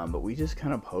 but we just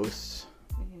kind of post.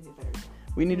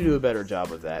 We need to do a better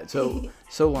job of that. So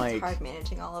like, it's hard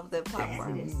managing all of the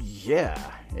platforms.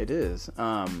 Yeah, it is.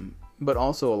 But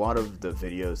also a lot of the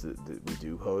videos that we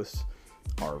do post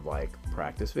are like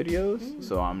practice videos.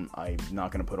 So I'm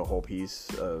not going to put a whole piece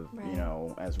of,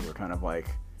 as we're kind of like,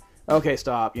 okay,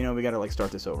 stop, we got to like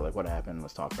start this over. Like, what happened?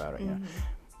 Let's talk about it. Yeah.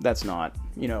 that's not,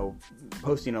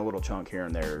 posting a little chunk here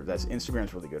and there. That's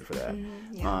Instagram's really good for that.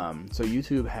 Yeah. So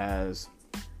YouTube has,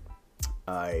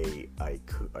 I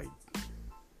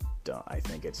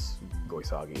think it's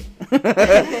Goisagi.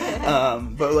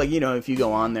 But like, if you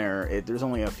go on there, there's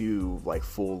only a few like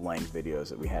full length videos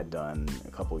that we had done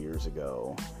a couple years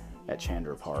ago at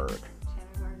Chandler Park.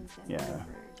 Chandler Gardens and Yeah.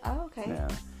 Woodford. Oh, okay. Yeah.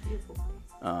 Beautiful place.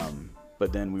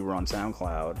 But then we were on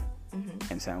SoundCloud,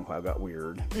 and SoundCloud got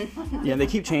weird. Yeah, they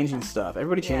keep changing stuff.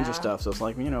 Everybody changes Yeah. stuff, so it's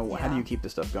like, how do Yeah. you keep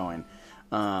this stuff going?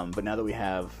 But now that we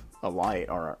have a light,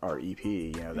 our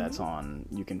EP, that's on.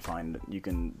 You can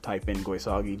type in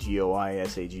Goisagi,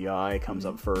 Goisagi, comes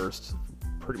up first.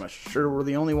 Pretty much sure we're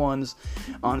the only ones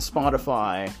on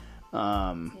Spotify.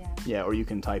 Yeah, or you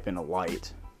can type in a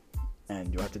light,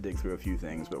 and you'll have to dig through a few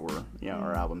things, but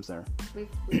our album's there. We've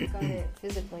got it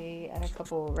physically at a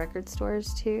couple record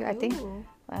stores too. I think Ooh.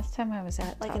 last time I was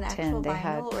at Like Top an 10, actual they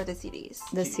had vinyl or the CDs?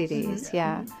 the CDs.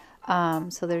 Yeah.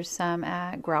 So there's some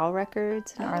at Growl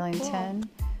Records in Oh, Arlington,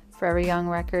 Forever Young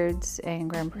Records and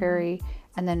Grand Prairie,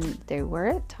 and then they were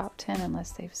at Top 10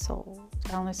 unless they've sold.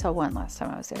 I only saw one last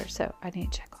time I was there, so I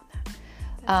need to check on that.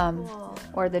 Cool.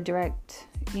 Or the direct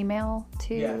email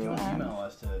to. Yeah, if you want to email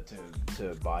us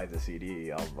to buy the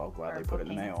CD, I'll gladly put it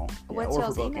in the mail. What's or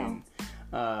y'all's for email?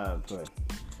 Booking.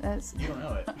 That's, You don't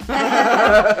know it.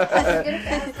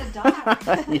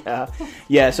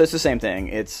 Yeah. So it's the same thing.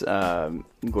 It's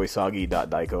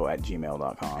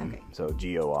goisagi.daiko@gmail.com. Okay. So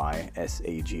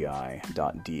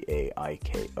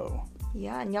goisagi.daiko.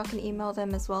 Yeah, and y'all can email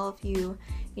them as well if you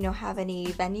have any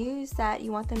venues that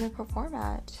you want them to perform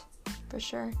at, for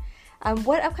sure.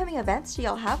 What upcoming events do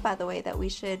y'all have, by the way, that we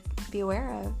should be aware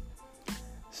of?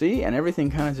 See, and everything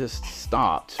kind of just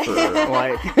stopped for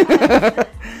like.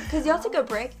 Because y'all took a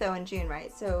break though in June,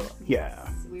 right? So Yeah.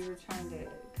 we were trying to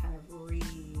kind of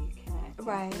reconnect,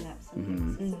 Right. and clean up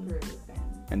some things as a group,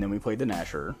 And then we played the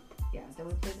Nasher. yeah, then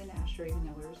we played the Nasher even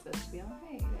though we were supposed to be on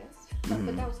hiatus.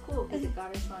 But that was cool because it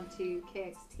got us onto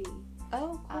KXT.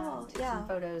 oh, cool. Took Yeah. some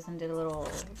photos and did a little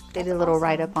awesome.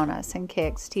 write up on us in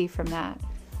KXT from that.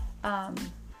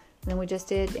 Then we just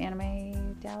did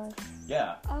Anime Dallas.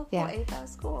 Yeah. Oh, cool. Yeah. That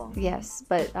was cool. Yes,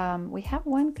 but we have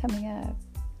one coming up.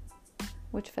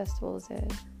 Which festival is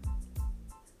it?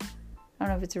 I don't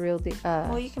know if it's a real deal.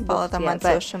 Well, you can follow them on but,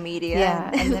 social media.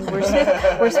 Yeah, and then we're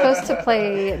supposed to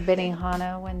play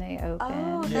Benihana when they open.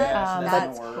 Oh, Yeah,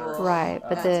 that's but- cool. Right,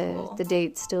 but That's cool. the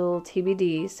date's still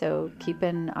TBD, so keep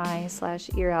an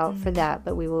eye/ear out for that.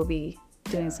 But we will be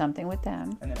doing something with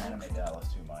them. And then Anime Dallas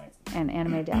too, might. And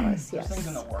Anime Dallas, There's things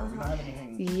in yes. the work. We don't have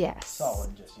anything Yes.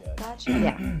 solid just yet. Gotcha.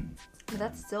 Yeah. But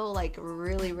that's still like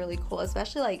really, really cool,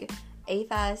 especially like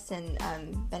A-Fest and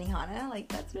Benihana. Like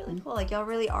that's really cool. Like y'all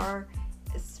really are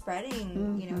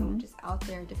spreading, just out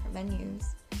there, different venues.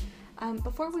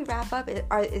 Before we wrap up,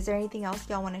 is there anything else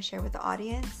y'all want to share with the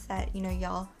audience that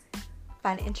y'all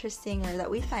find interesting or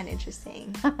that we find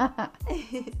interesting?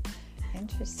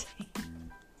 Interesting.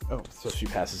 Oh, so she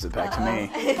passes it back to me.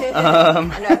 I know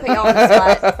I put y'all on the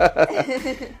spot.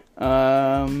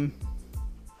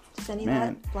 Just any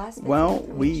Man. last Well,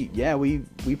 information?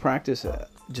 we practice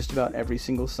just about every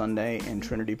single Sunday in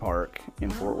Trinity Park in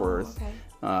Fort Worth okay.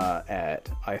 at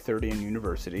I-30 and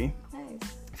University. Nice.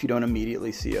 If you don't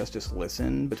immediately see us, just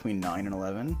listen between 9 and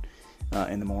 11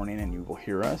 in the morning, and you will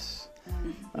hear us.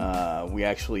 We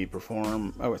actually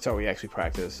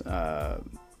practice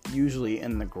usually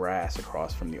in the grass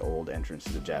across from the old entrance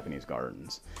to the Japanese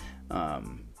gardens.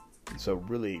 So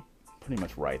really pretty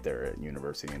much right there at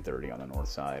University and 30 on the north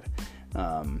side.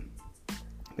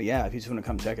 But yeah, if you just want to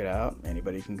come check it out,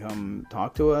 anybody can come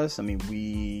talk to us. I mean,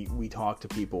 we talk to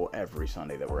people every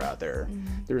Sunday that we're out there.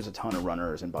 There's a ton of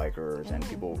runners and bikers and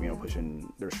people,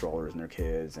 pushing their strollers and their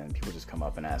kids, and people just come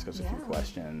up and ask us a few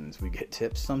questions. We get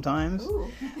tips sometimes.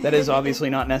 Ooh. That is obviously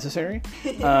not necessary.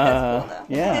 That's cool, though.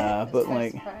 Yeah, but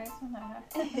like, Surprise when that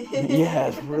happens. yeah,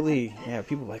 it's really,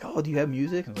 people are like, oh, do you have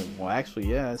music? I was like, well, actually,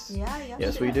 yes. Yeah,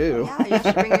 Yes, we do. Yeah, you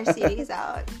should bring your CDs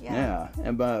out. Yeah.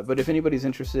 And but if anybody's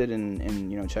interested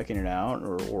in checking it out,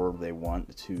 or they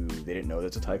didn't know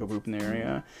there's a taiko group in the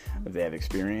area, if they have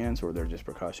experience or they're just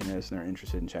percussionists and they're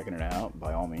interested in checking it out,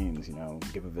 by all means,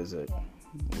 give a visit.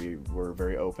 We're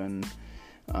very open,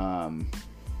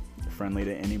 friendly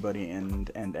to anybody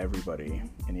and everybody,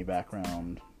 any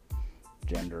background,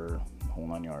 gender, whole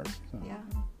 9 yards. So, Yeah.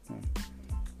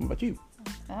 What about you?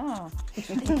 Oh,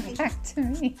 back to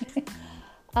me.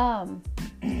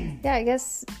 Yeah, I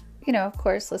guess, of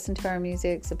course, listen to our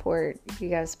music, you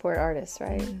gotta support artists,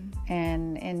 right?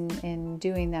 And in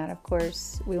doing that, of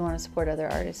course, we want to support other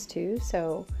artists too.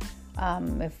 So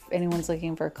if anyone's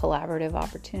looking for collaborative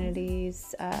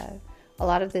opportunities, a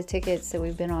lot of the tickets that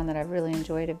we've been on that I've really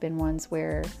enjoyed have been ones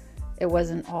where it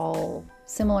wasn't all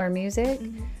similar music.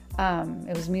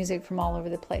 It was music from all over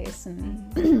the place,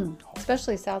 and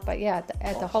especially South by, at the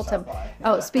Haltom.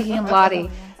 Oh, speaking of Lottie,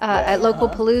 at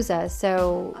Local-Palooza.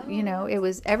 So, it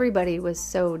was, everybody was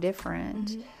so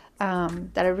different.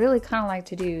 That I really kind of like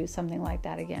to do something like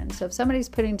that again. So if somebody's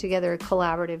putting together a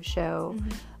collaborative show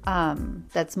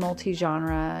that's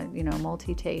multi-genre,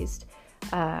 multi-taste,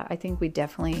 I think we'd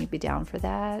definitely be down for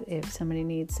that. If somebody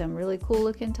needs some really cool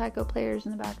looking taiko players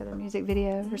in the back of their music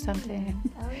video or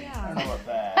something. Oh yeah. I don't know about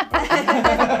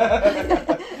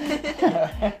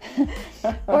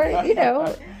that.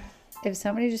 Or, if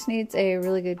somebody just needs a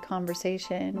really good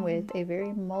conversation with a very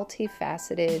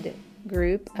multifaceted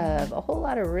group of a whole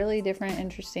lot of really different,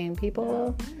 interesting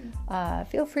people,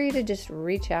 feel free to just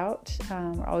reach out.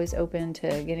 We're always open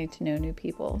to getting to know new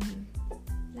people.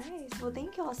 Nice. Well,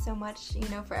 thank you all so much,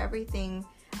 for everything.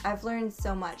 I've learned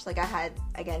so much. Like, I had,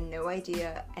 again, no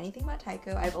idea anything about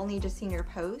taiko. I've only just seen your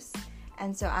posts.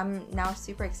 And so I'm now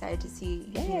super excited to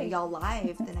see y'all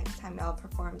live the next time y'all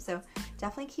perform. So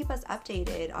definitely keep us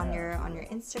updated on your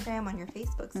Instagram, on your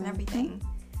Facebooks and everything.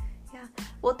 Yeah.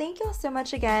 Well, thank you all so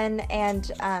much again.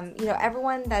 And,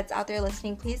 everyone that's out there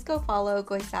listening, please go follow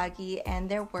Goisagi and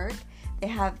their work. They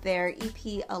have their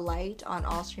EP Alight on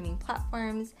all streaming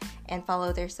platforms, and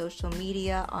follow their social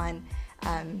media on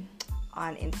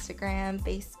Instagram,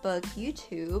 Facebook,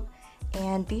 YouTube.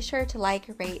 And be sure to like,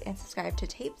 rate, and subscribe to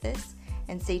Tape This.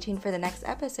 And stay tuned for the next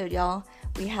episode, y'all.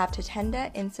 We have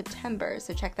Tatenda in September,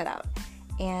 so check that out.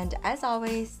 And as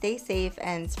always, stay safe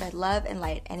and spread love and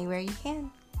light anywhere you can.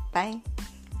 Bye.